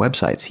newspapers and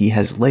websites he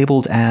has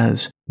labeled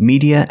as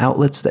media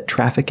outlets that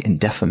traffic in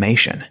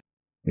defamation,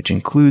 which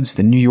includes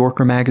the New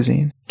Yorker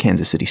magazine,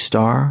 Kansas City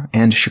Star,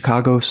 and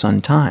Chicago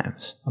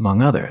Sun-Times,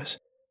 among others.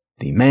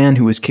 The man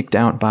who was kicked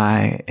out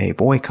by a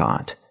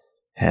boycott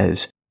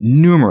has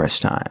numerous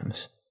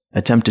times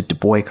attempted to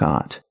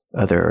boycott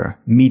other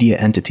media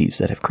entities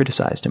that have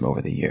criticized him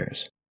over the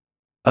years.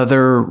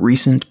 Other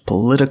recent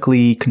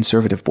politically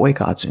conservative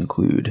boycotts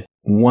include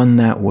one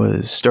that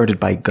was started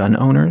by gun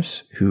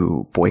owners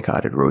who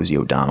boycotted Rosie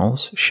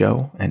O'Donnell's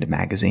show and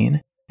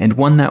magazine, and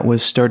one that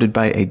was started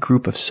by a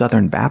group of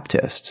Southern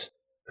Baptists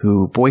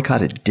who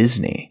boycotted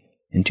Disney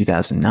in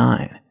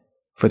 2009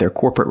 for their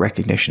corporate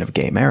recognition of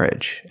gay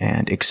marriage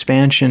and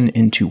expansion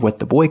into what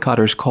the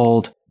boycotters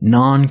called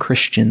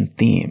non-Christian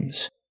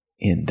themes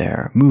in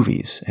their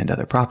movies and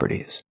other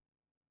properties.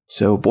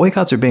 So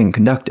boycotts are being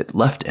conducted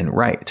left and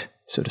right,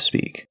 so to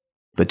speak.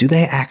 But do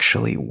they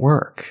actually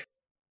work?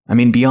 I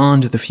mean,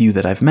 beyond the few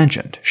that I've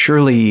mentioned,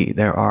 surely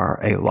there are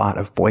a lot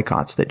of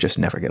boycotts that just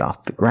never get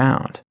off the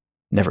ground,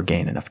 never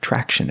gain enough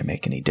traction to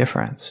make any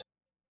difference.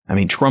 I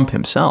mean, Trump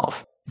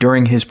himself,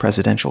 during his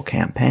presidential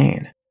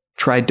campaign,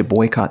 tried to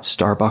boycott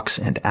Starbucks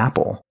and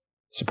Apple.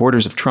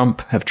 Supporters of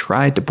Trump have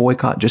tried to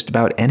boycott just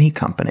about any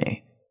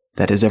company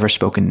that has ever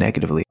spoken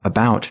negatively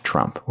about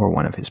Trump or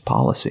one of his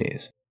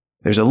policies.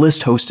 There's a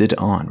list hosted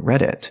on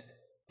Reddit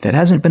that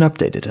hasn't been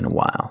updated in a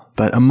while,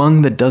 but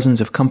among the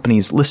dozens of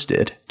companies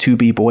listed to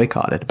be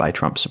boycotted by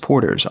Trump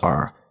supporters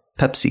are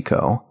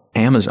PepsiCo,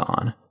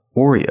 Amazon,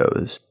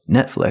 Oreos,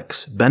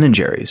 Netflix, Ben &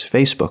 Jerry's,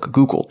 Facebook,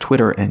 Google,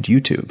 Twitter, and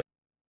YouTube.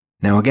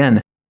 Now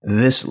again,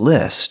 this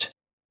list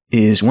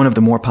is one of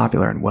the more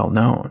popular and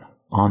well-known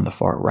on the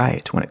far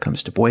right when it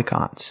comes to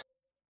boycotts.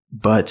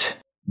 But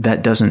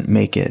that doesn't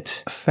make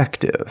it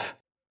effective.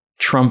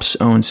 Trump's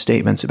own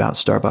statements about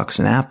Starbucks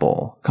and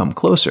Apple come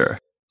closer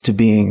to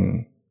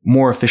being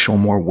more official,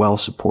 more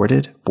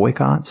well-supported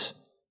boycotts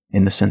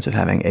in the sense of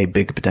having a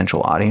big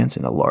potential audience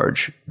and a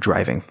large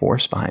driving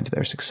force behind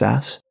their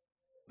success.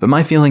 But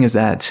my feeling is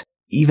that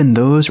even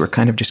those were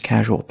kind of just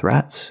casual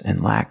threats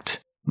and lacked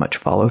much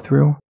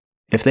follow-through.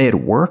 If they had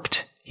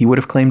worked, he would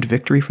have claimed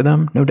victory for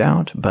them, no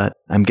doubt, but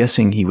I'm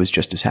guessing he was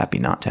just as happy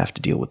not to have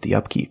to deal with the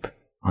upkeep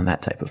on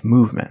that type of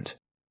movement.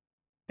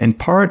 And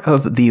part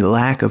of the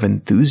lack of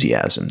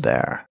enthusiasm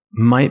there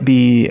might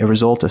be a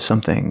result of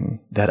something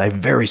that I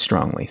very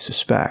strongly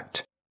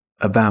suspect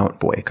about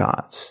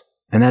boycotts,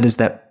 and that is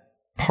that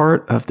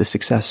part of the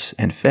success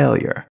and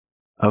failure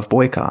of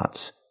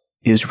boycotts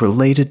is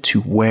related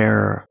to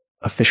where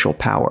official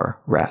power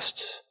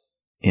rests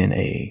in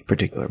a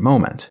particular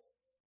moment.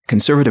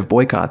 Conservative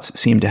boycotts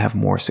seem to have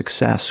more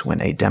success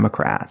when a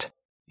Democrat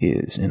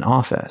is in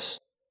office,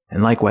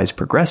 and likewise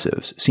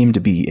progressives seem to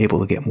be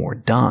able to get more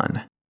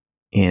done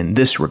in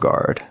this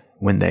regard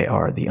when they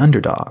are the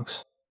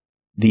underdogs.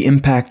 The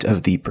impact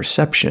of the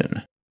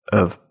perception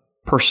of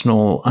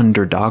personal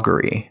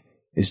underdoggery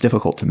is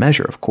difficult to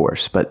measure, of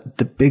course, but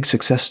the big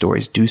success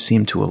stories do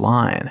seem to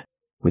align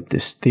with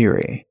this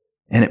theory.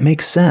 And it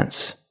makes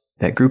sense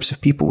that groups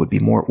of people would be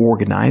more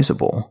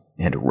organizable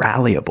and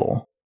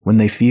rallyable when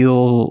they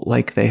feel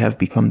like they have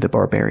become the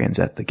barbarians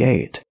at the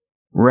gate,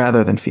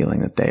 rather than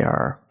feeling that they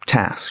are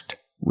tasked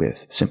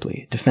with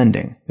simply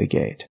defending the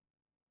gate.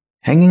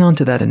 Hanging on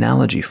to that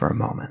analogy for a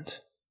moment,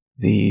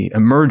 the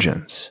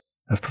emergence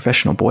of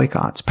professional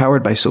boycotts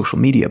powered by social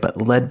media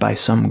but led by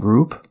some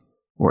group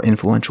or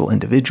influential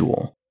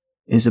individual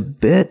is a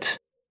bit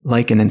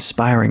like an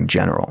inspiring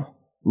general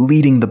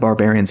leading the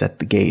barbarians at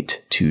the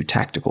gate to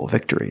tactical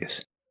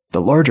victories. The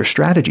larger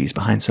strategies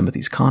behind some of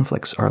these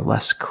conflicts are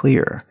less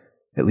clear,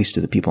 at least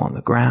to the people on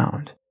the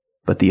ground.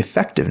 But the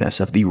effectiveness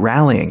of the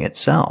rallying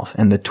itself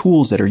and the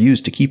tools that are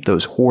used to keep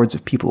those hordes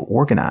of people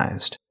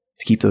organized,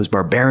 to keep those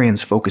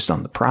barbarians focused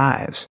on the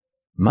prize,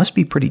 must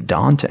be pretty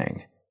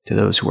daunting to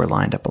those who are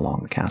lined up along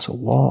the castle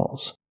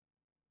walls.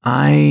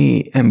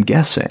 I am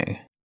guessing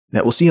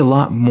that we'll see a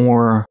lot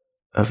more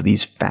of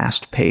these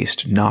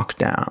fast-paced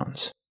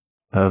knockdowns,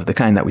 of the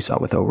kind that we saw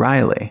with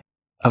O'Reilly,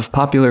 of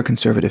popular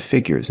conservative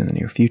figures in the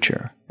near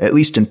future, at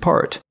least in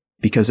part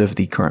because of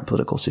the current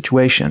political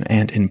situation,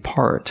 and in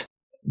part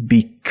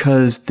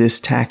because this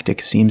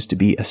tactic seems to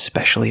be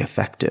especially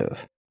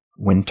effective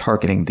when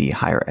targeting the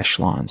higher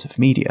echelons of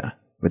media,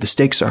 where the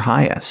stakes are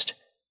highest,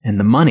 and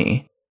the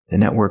money the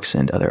networks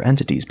and other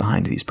entities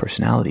behind these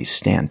personalities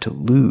stand to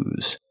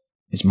lose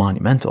is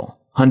monumental,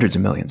 hundreds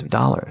of millions of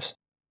dollars.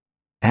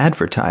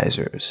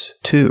 Advertisers,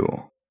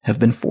 too, have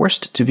been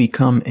forced to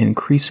become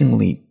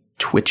increasingly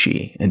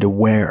twitchy and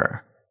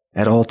aware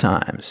at all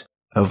times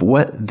of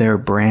what their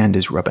brand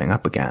is rubbing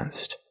up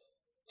against,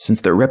 since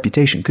their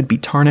reputation could be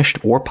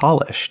tarnished or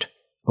polished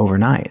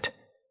overnight,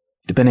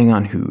 depending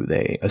on who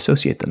they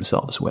associate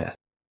themselves with.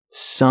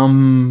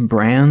 Some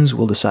brands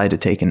will decide to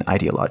take an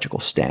ideological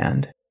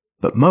stand,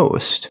 but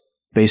most,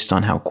 based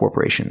on how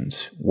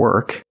corporations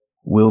work,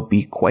 will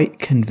be quite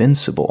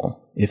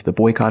convincible if the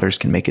boycotters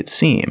can make it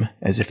seem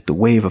as if the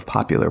wave of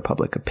popular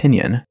public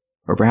opinion,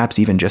 or perhaps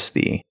even just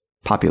the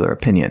popular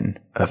opinion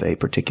of a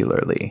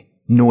particularly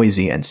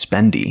noisy and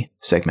spendy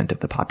segment of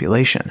the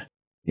population,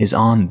 is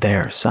on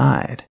their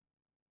side.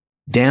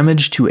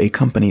 Damage to a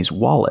company's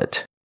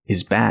wallet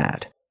is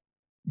bad.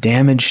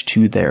 Damage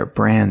to their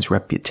brand's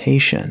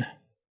reputation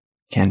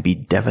can be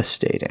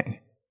devastating.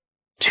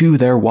 To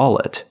their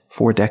wallet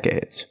for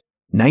decades,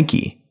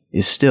 Nike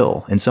is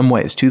still, in some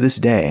ways to this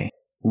day,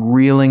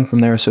 reeling from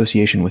their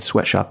association with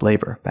sweatshop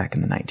labor back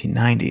in the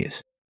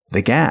 1990s.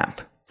 The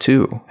Gap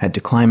too, had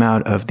to climb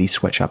out of the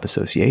sweatshop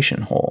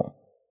association hole.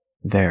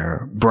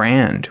 Their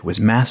brand was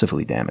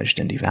massively damaged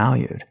and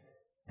devalued,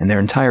 and their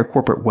entire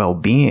corporate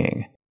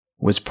well-being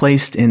was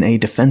placed in a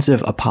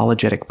defensive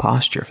apologetic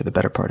posture for the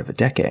better part of a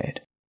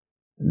decade.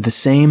 The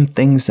same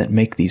things that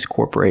make these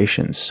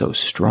corporations so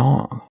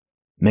strong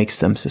makes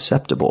them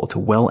susceptible to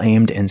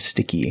well-aimed and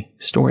sticky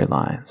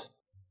storylines.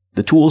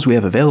 The tools we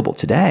have available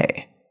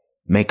today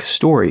make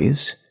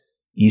stories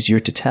easier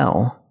to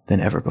tell than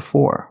ever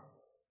before,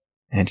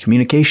 and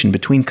communication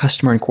between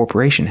customer and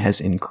corporation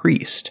has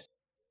increased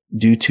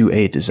due to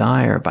a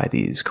desire by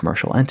these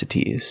commercial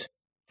entities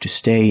to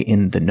stay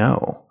in the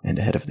know and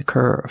ahead of the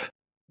curve.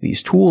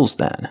 These tools,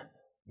 then,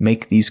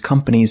 make these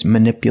companies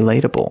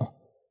manipulatable,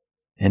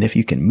 and if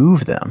you can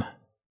move them,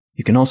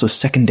 you can also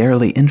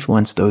secondarily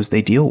influence those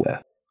they deal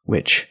with,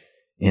 which,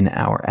 in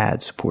our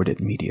ad-supported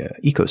media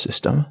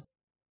ecosystem,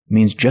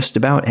 means just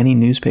about any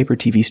newspaper,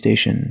 TV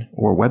station,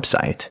 or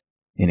website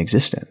in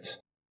existence.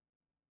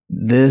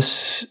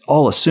 This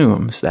all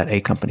assumes that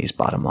a company's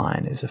bottom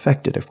line is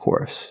affected, of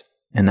course,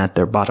 and that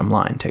their bottom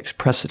line takes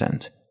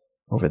precedent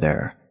over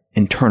their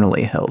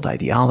internally held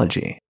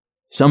ideology.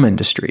 Some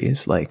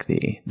industries, like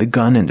the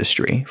gun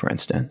industry, for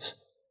instance,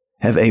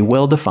 have a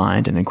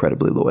well-defined and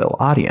incredibly loyal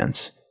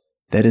audience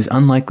that is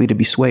unlikely to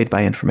be swayed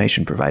by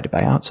information provided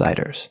by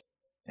outsiders.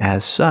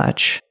 As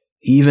such,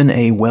 even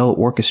a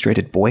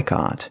well-orchestrated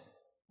boycott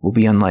will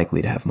be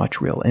unlikely to have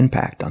much real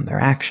impact on their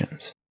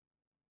actions.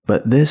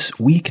 But this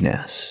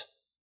weakness,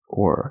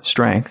 or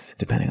strength,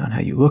 depending on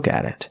how you look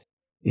at it,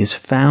 is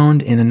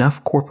found in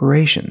enough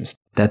corporations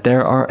that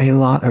there are a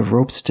lot of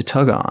ropes to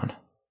tug on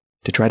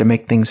to try to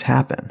make things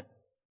happen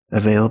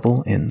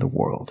available in the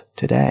world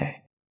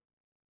today.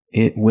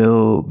 It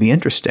will be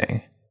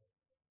interesting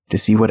to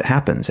see what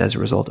happens as a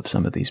result of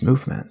some of these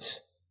movements.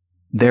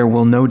 There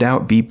will no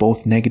doubt be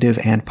both negative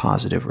and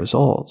positive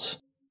results,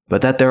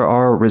 but that there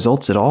are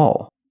results at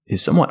all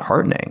is somewhat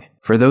heartening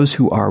for those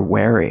who are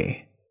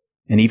wary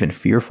and even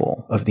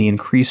fearful of the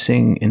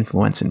increasing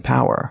influence and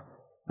power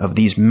of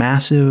these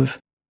massive,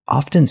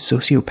 often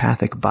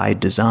sociopathic by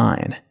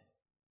design,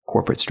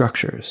 corporate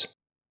structures.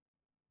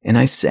 And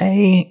I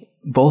say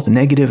both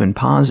negative and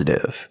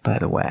positive, by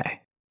the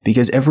way,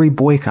 because every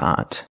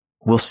boycott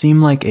will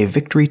seem like a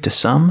victory to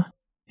some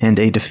and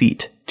a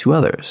defeat to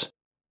others.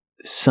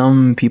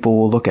 Some people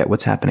will look at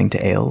what's happening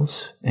to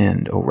Ailes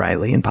and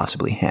O'Reilly and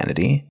possibly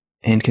Hannity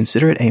and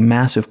consider it a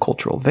massive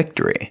cultural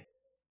victory,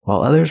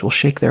 while others will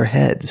shake their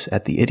heads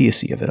at the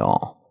idiocy of it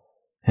all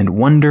and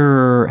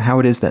wonder how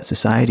it is that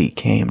society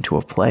came to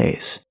a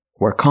place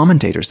where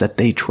commentators that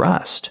they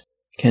trust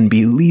can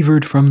be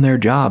levered from their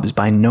jobs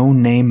by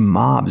no-name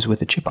mobs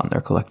with a chip on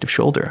their collective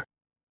shoulder.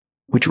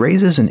 Which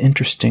raises an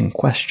interesting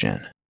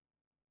question.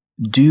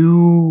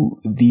 Do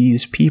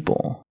these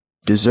people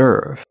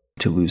deserve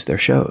to lose their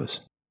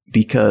shows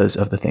because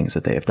of the things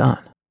that they have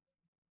done?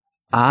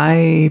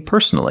 I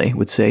personally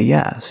would say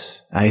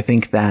yes. I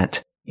think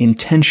that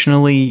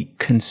intentionally,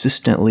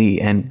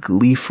 consistently, and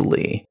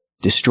gleefully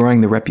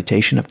destroying the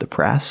reputation of the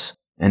press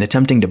and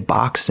attempting to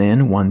box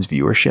in one's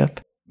viewership,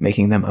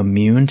 making them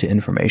immune to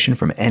information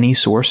from any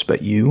source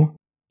but you,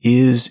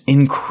 is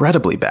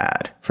incredibly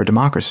bad for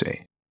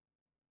democracy.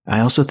 I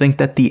also think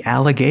that the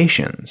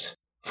allegations,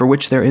 for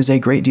which there is a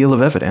great deal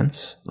of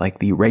evidence, like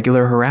the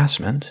regular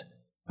harassment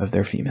of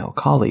their female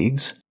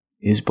colleagues,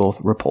 is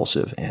both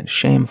repulsive and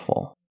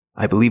shameful.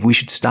 I believe we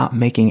should stop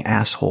making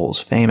assholes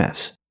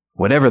famous,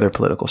 whatever their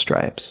political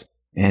stripes,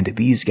 and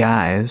these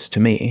guys, to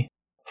me,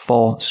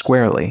 fall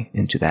squarely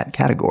into that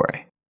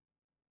category.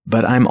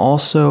 But I'm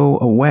also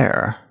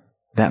aware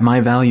that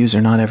my values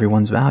are not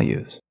everyone's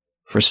values.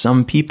 For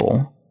some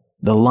people,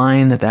 the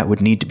line that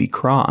would need to be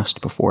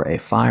crossed before a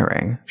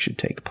firing should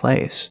take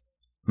place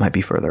might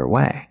be further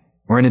away,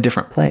 or in a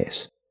different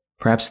place.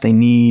 Perhaps they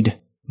need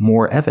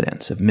more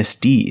evidence of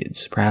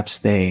misdeeds. Perhaps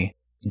they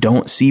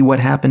don't see what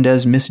happened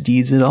as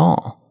misdeeds at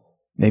all.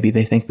 Maybe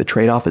they think the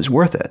trade-off is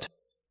worth it,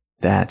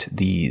 that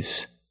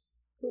these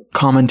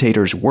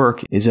commentators'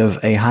 work is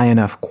of a high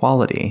enough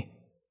quality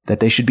that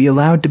they should be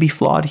allowed to be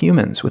flawed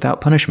humans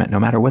without punishment, no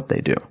matter what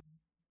they do.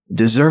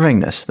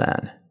 Deservingness,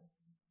 then,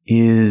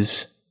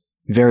 is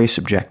very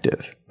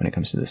subjective when it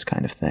comes to this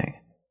kind of thing.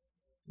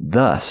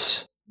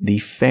 Thus, the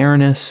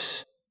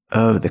fairness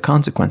of the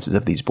consequences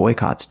of these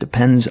boycotts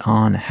depends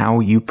on how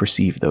you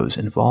perceive those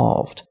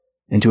involved,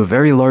 and to a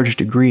very large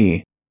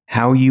degree,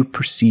 how you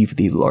perceive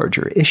the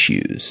larger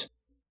issues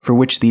for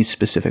which these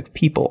specific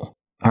people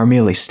are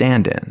merely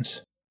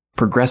stand-ins.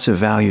 Progressive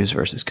values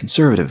versus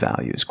conservative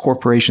values,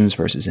 corporations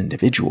versus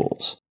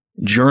individuals,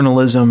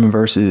 journalism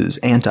versus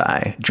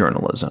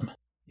anti-journalism.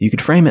 You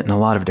could frame it in a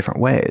lot of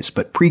different ways,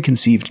 but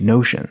preconceived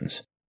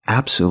notions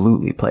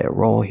absolutely play a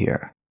role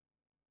here.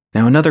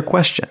 Now, another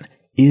question,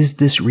 is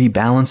this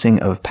rebalancing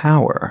of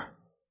power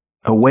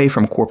away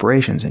from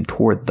corporations and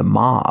toward the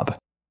mob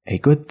a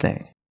good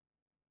thing?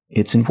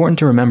 It's important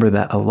to remember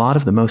that a lot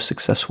of the most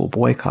successful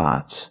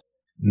boycotts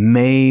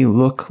may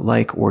look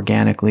like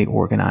organically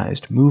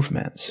organized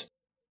movements,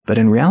 but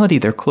in reality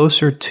they're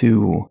closer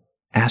to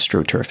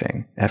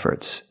astroturfing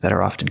efforts that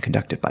are often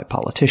conducted by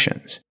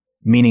politicians,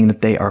 meaning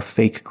that they are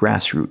fake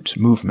grassroots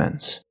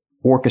movements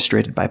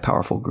orchestrated by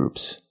powerful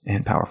groups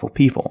and powerful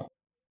people.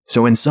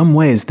 So in some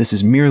ways, this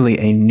is merely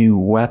a new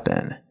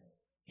weapon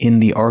in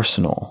the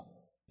arsenal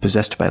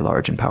possessed by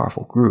large and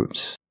powerful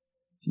groups.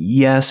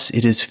 Yes,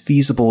 it is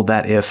feasible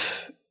that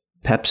if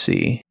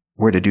Pepsi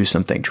were to do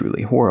something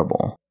truly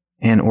horrible,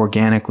 an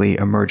organically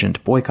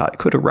emergent boycott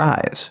could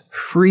arise,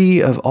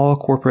 free of all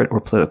corporate or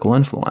political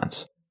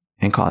influence,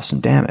 and cause some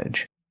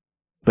damage.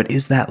 But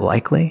is that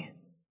likely?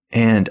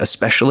 And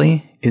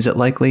especially, is it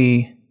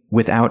likely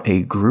without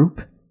a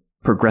group,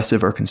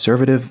 progressive or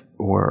conservative,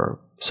 or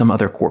some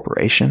other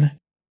corporation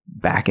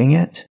backing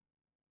it?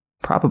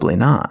 Probably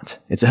not.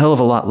 It's a hell of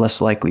a lot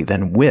less likely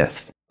than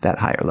with that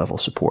higher level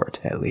support,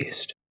 at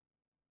least.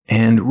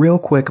 And real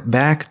quick,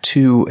 back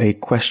to a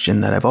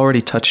question that I've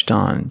already touched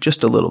on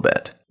just a little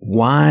bit.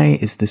 Why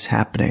is this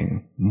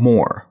happening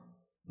more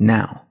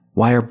now?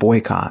 Why are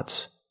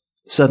boycotts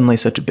suddenly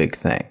such a big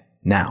thing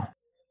now?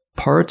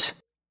 Part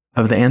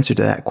of the answer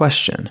to that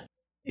question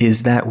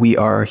is that we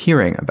are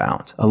hearing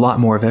about a lot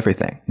more of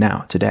everything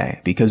now,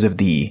 today, because of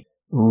the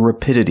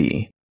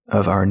rapidity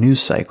of our news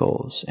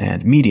cycles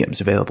and mediums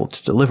available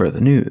to deliver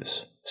the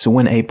news. So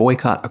when a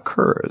boycott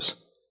occurs,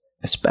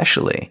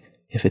 especially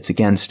if it's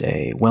against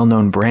a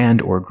well-known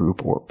brand or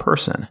group or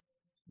person,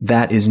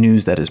 that is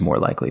news that is more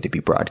likely to be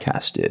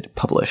broadcasted,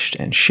 published,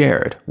 and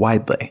shared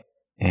widely,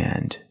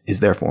 and is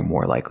therefore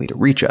more likely to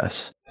reach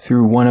us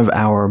through one of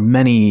our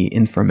many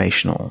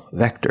informational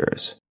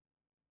vectors.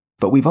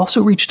 But we've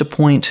also reached a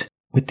point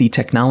with the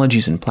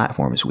technologies and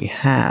platforms we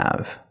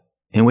have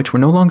in which we're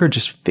no longer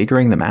just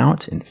figuring them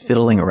out and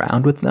fiddling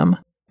around with them,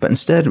 but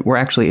instead we're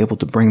actually able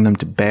to bring them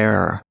to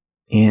bear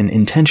in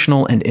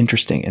intentional and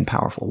interesting and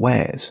powerful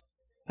ways.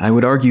 I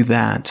would argue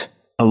that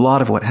a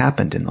lot of what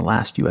happened in the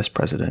last US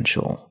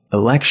presidential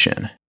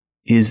election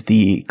is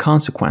the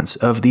consequence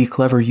of the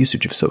clever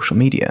usage of social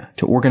media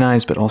to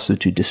organize but also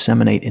to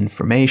disseminate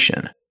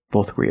information,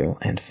 both real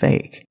and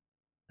fake.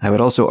 I would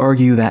also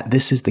argue that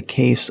this is the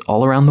case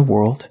all around the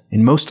world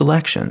in most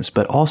elections,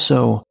 but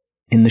also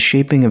in the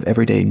shaping of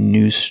everyday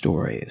news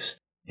stories,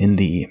 in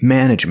the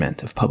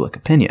management of public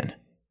opinion,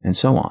 and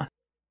so on.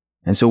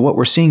 And so what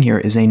we're seeing here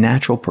is a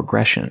natural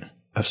progression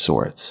of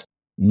sorts.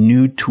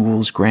 New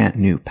tools grant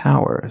new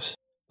powers,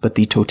 but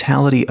the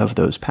totality of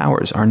those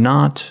powers are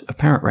not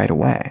apparent right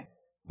away.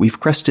 We've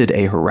crested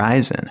a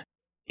horizon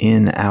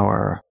in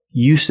our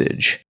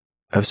usage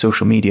of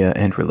social media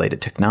and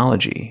related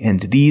technology,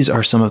 and these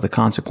are some of the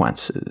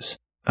consequences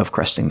of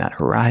cresting that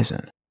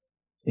horizon.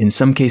 In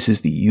some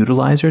cases, the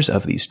utilizers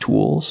of these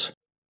tools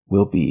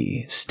will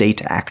be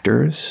state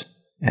actors,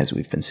 as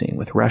we've been seeing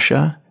with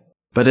Russia,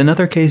 but in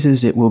other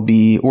cases it will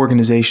be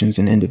organizations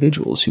and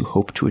individuals who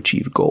hope to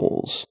achieve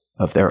goals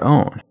of their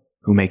own,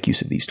 who make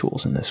use of these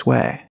tools in this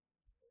way.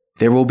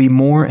 There will be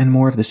more and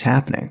more of this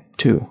happening,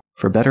 too,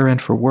 for better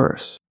and for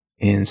worse.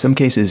 In some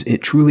cases,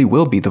 it truly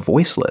will be the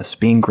voiceless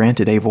being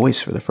granted a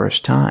voice for the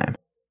first time,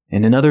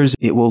 and in others,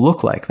 it will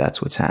look like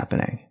that's what's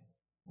happening,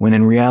 when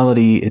in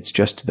reality, it's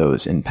just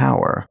those in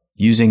power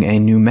using a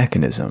new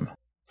mechanism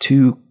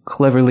to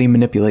cleverly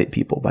manipulate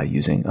people by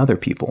using other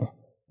people,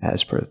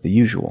 as per the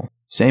usual.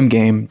 Same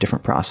game,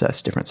 different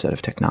process, different set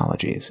of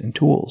technologies and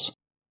tools.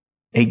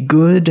 A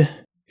good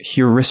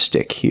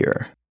heuristic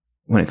here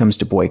when it comes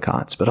to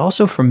boycotts, but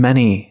also for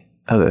many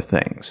other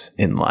things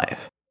in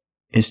life,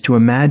 is to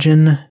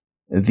imagine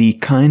the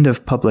kind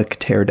of public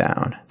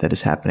teardown that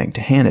is happening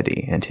to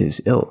Hannity and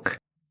his ilk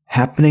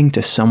happening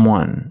to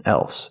someone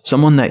else,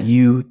 someone that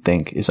you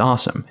think is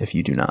awesome if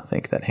you do not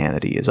think that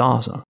Hannity is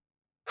awesome.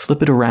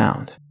 Flip it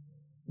around.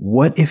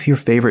 What if your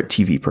favorite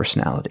TV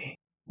personality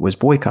was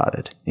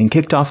boycotted and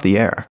kicked off the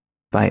air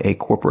by a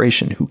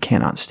corporation who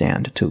cannot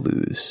stand to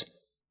lose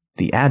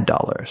the ad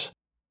dollars?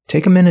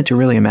 Take a minute to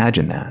really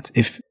imagine that.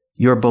 If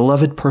your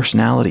beloved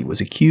personality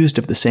was accused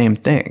of the same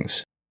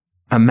things,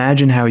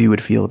 imagine how you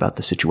would feel about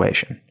the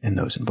situation and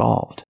those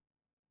involved.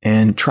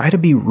 And try to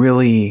be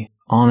really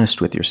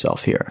honest with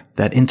yourself here.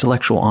 That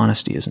intellectual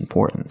honesty is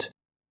important.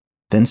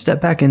 Then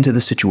step back into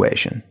the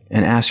situation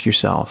and ask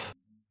yourself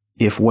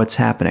if what's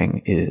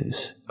happening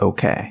is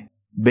okay,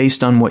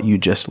 based on what you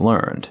just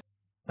learned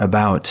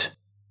about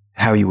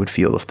how you would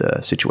feel if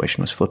the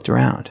situation was flipped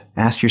around.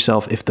 Ask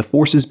yourself if the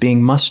forces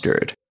being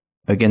mustered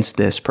against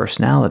this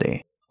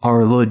personality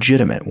are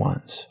legitimate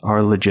ones,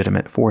 are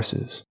legitimate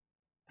forces.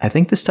 I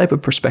think this type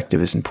of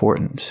perspective is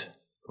important,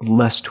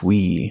 lest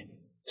we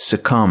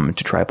succumb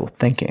to tribal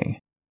thinking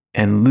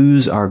and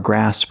lose our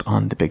grasp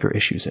on the bigger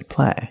issues at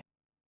play.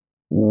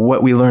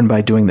 What we learn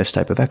by doing this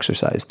type of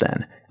exercise,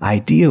 then,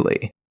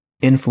 ideally,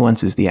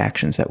 influences the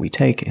actions that we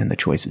take and the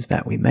choices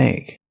that we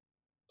make.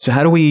 So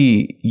how do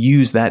we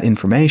use that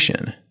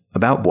information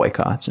about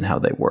boycotts and how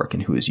they work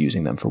and who is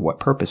using them for what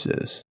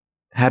purposes?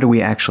 How do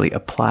we actually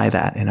apply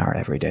that in our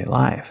everyday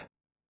life?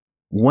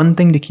 One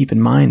thing to keep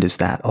in mind is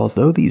that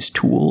although these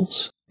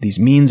tools, these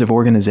means of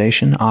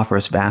organization offer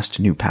us vast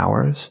new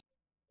powers,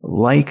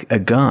 like a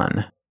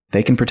gun,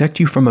 they can protect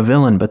you from a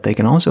villain, but they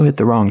can also hit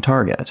the wrong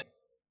target.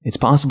 It's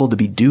possible to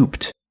be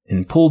duped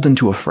and pulled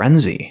into a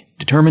frenzy,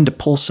 determined to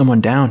pull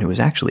someone down who is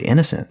actually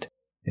innocent.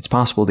 It's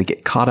possible to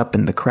get caught up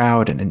in the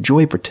crowd and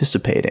enjoy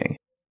participating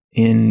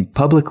in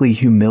publicly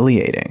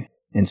humiliating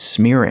and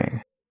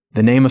smearing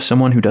the name of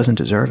someone who doesn't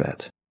deserve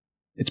it.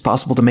 It's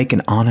possible to make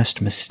an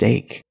honest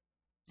mistake,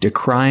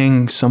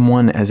 decrying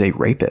someone as a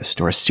rapist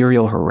or a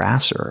serial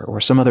harasser or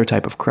some other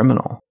type of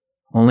criminal,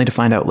 only to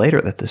find out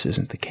later that this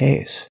isn't the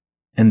case.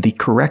 And the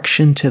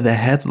correction to the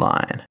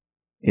headline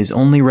is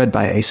only read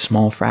by a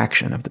small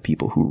fraction of the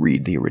people who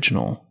read the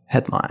original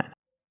headline.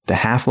 The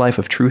half-life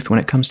of truth when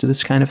it comes to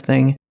this kind of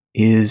thing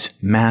is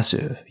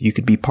massive. You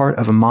could be part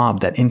of a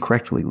mob that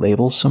incorrectly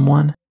labels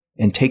someone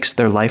and takes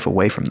their life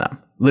away from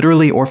them,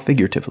 literally or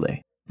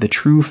figuratively. The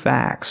true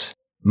facts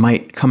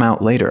might come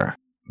out later,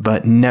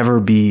 but never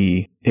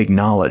be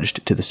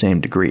acknowledged to the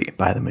same degree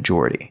by the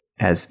majority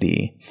as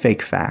the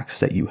fake facts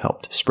that you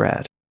helped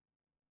spread.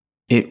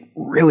 It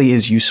really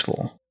is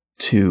useful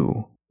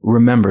to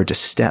remember to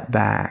step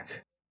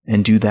back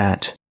and do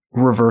that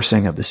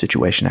reversing of the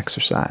situation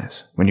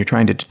exercise when you're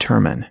trying to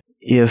determine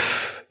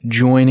if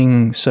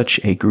joining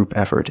such a group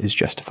effort is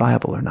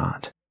justifiable or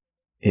not.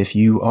 If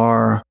you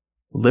are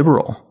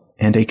liberal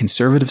and a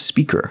conservative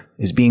speaker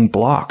is being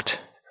blocked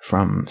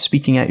from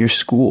speaking at your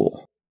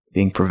school,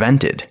 being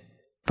prevented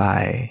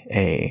by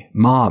a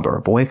mob or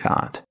a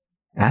boycott,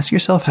 ask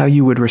yourself how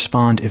you would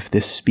respond if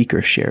this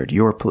speaker shared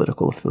your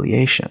political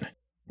affiliation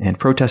and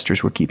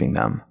protesters were keeping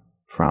them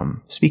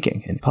from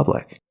speaking in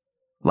public.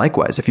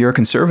 Likewise, if you're a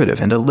conservative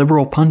and a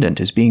liberal pundit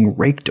is being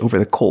raked over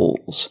the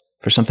coals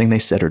for something they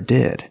said or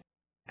did,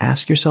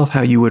 ask yourself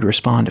how you would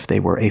respond if they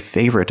were a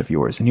favorite of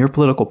yours in your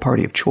political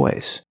party of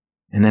choice,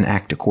 and then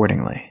act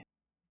accordingly.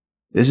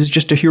 This is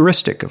just a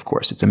heuristic, of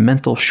course. It's a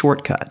mental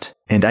shortcut,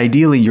 and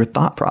ideally your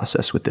thought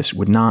process with this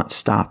would not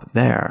stop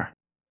there.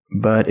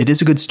 But it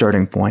is a good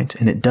starting point,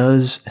 and it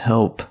does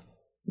help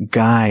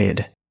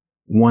guide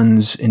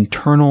one's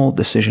internal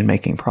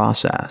decision-making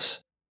process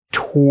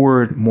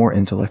toward more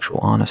intellectual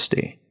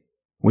honesty,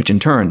 which in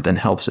turn then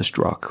helps us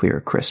draw clear,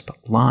 crisp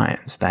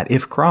lines that,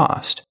 if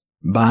crossed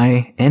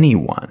by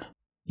anyone,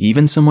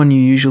 even someone you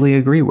usually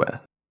agree with,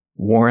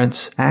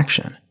 warrants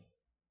action.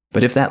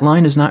 But if that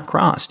line is not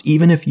crossed,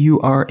 even if you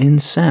are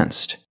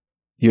incensed,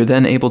 you're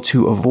then able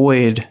to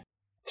avoid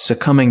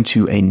succumbing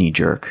to a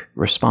knee-jerk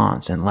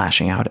response and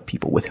lashing out at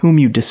people with whom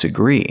you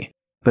disagree,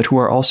 but who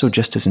are also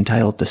just as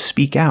entitled to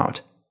speak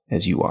out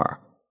as you are,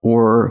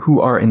 or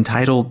who are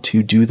entitled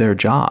to do their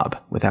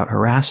job without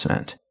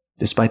harassment,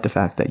 despite the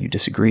fact that you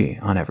disagree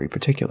on every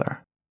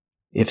particular.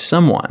 If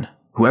someone,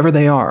 whoever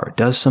they are,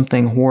 does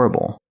something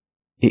horrible,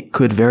 it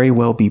could very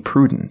well be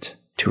prudent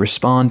to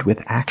respond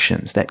with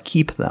actions that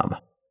keep them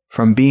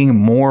from being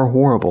more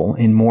horrible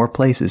in more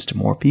places to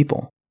more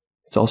people.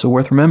 It's also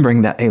worth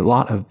remembering that a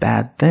lot of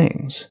bad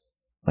things,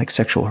 like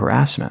sexual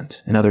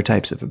harassment and other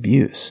types of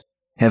abuse,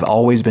 have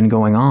always been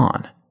going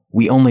on.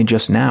 We only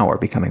just now are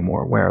becoming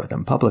more aware of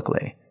them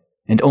publicly,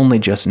 and only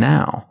just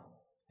now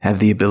have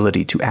the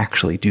ability to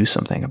actually do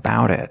something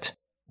about it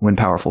when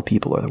powerful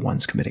people are the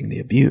ones committing the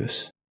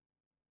abuse.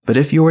 But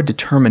if your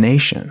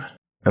determination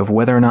of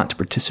whether or not to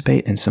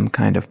participate in some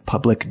kind of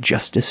public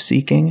justice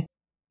seeking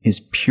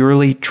is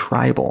purely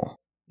tribal,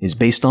 is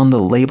based on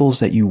the labels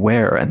that you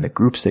wear and the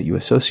groups that you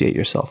associate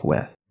yourself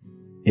with,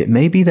 it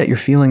may be that your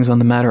feelings on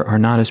the matter are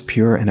not as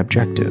pure and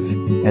objective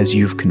as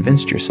you've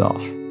convinced yourself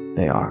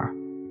they are.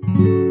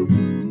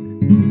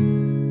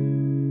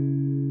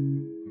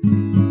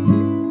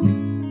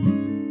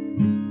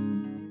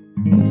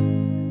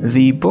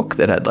 The book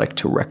that I'd like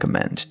to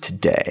recommend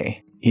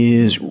today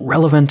is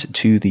relevant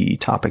to the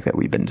topic that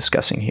we've been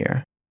discussing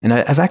here. And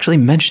I've actually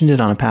mentioned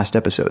it on a past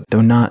episode,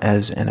 though not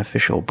as an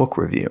official book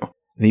review.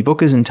 The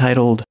book is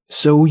entitled,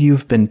 So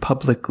You've Been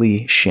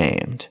Publicly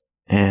Shamed,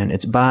 and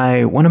it's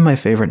by one of my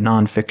favorite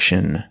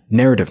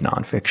narrative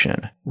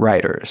nonfiction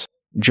writers,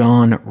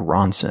 John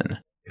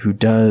Ronson, who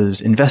does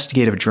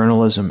investigative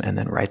journalism and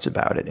then writes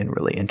about it in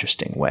really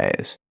interesting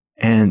ways.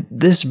 And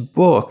this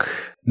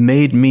book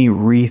made me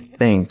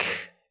rethink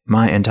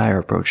my entire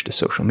approach to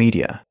social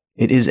media.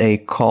 It is a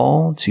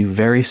call to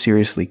very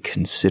seriously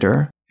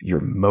consider your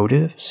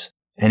motives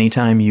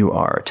anytime you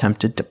are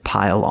tempted to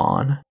pile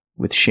on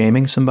with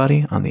shaming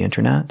somebody on the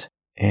internet.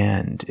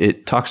 And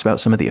it talks about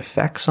some of the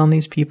effects on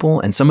these people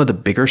and some of the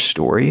bigger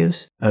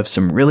stories of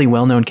some really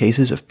well-known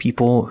cases of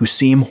people who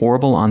seem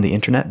horrible on the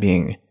internet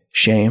being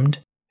shamed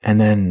and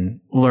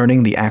then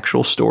learning the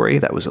actual story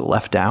that was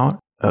left out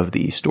of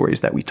the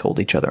stories that we told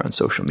each other on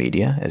social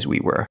media as we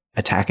were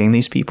attacking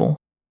these people.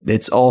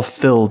 It's all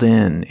filled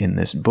in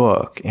this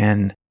book,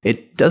 and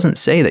it doesn't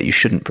say that you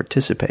shouldn't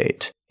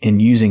participate in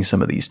using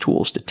some of these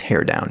tools to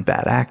tear down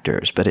bad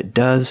actors, but it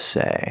does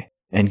say,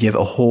 and give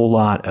a whole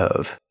lot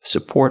of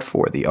support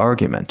for the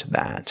argument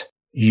that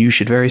you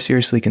should very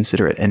seriously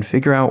consider it and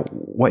figure out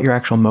what your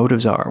actual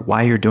motives are,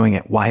 why you're doing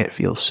it, why it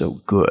feels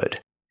so good,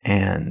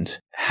 and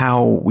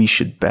how we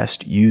should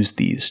best use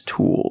these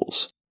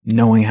tools,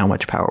 knowing how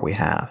much power we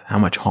have, how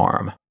much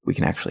harm we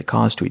can actually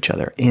cause to each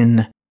other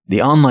in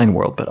the online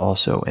world, but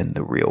also in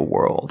the real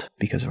world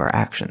because of our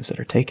actions that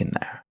are taken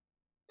there.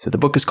 So the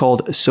book is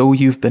called So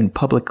You've Been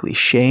Publicly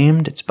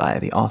Shamed. It's by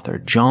the author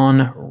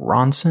John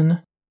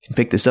Ronson. You can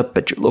pick this up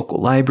at your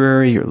local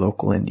library, your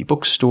local indie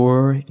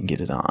bookstore. You can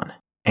get it on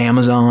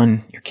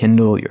Amazon, your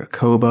Kindle, your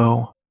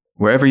Kobo.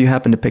 Wherever you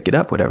happen to pick it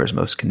up, whatever's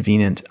most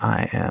convenient,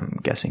 I am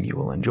guessing you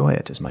will enjoy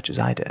it as much as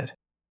I did.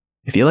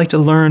 If you'd like to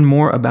learn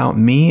more about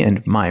me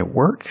and my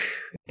work,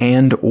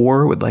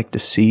 and/or would like to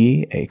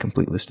see a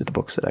complete list of the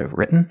books that I've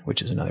written,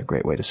 which is another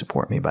great way to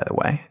support me, by the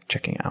way,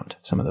 checking out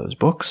some of those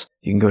books,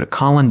 you can go to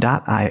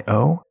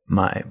colin.io.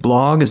 My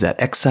blog is at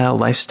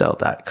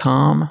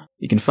exilelifestyle.com.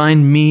 You can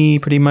find me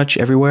pretty much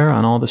everywhere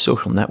on all the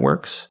social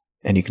networks,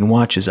 and you can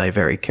watch as I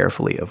very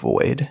carefully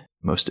avoid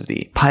most of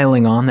the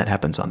piling on that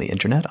happens on the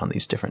internet on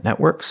these different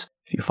networks.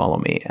 If you follow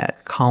me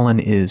at Colin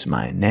is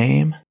my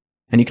name.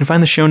 And you can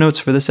find the show notes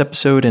for this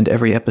episode and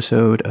every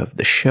episode of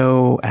the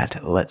show at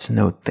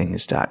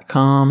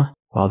letsknowthings.com.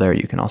 While there,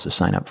 you can also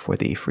sign up for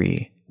the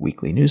free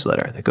weekly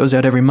newsletter that goes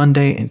out every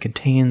Monday and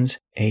contains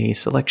a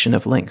selection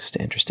of links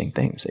to interesting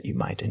things that you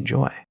might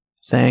enjoy.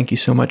 Thank you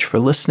so much for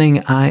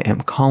listening. I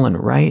am Colin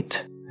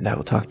Wright, and I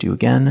will talk to you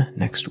again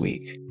next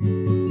week.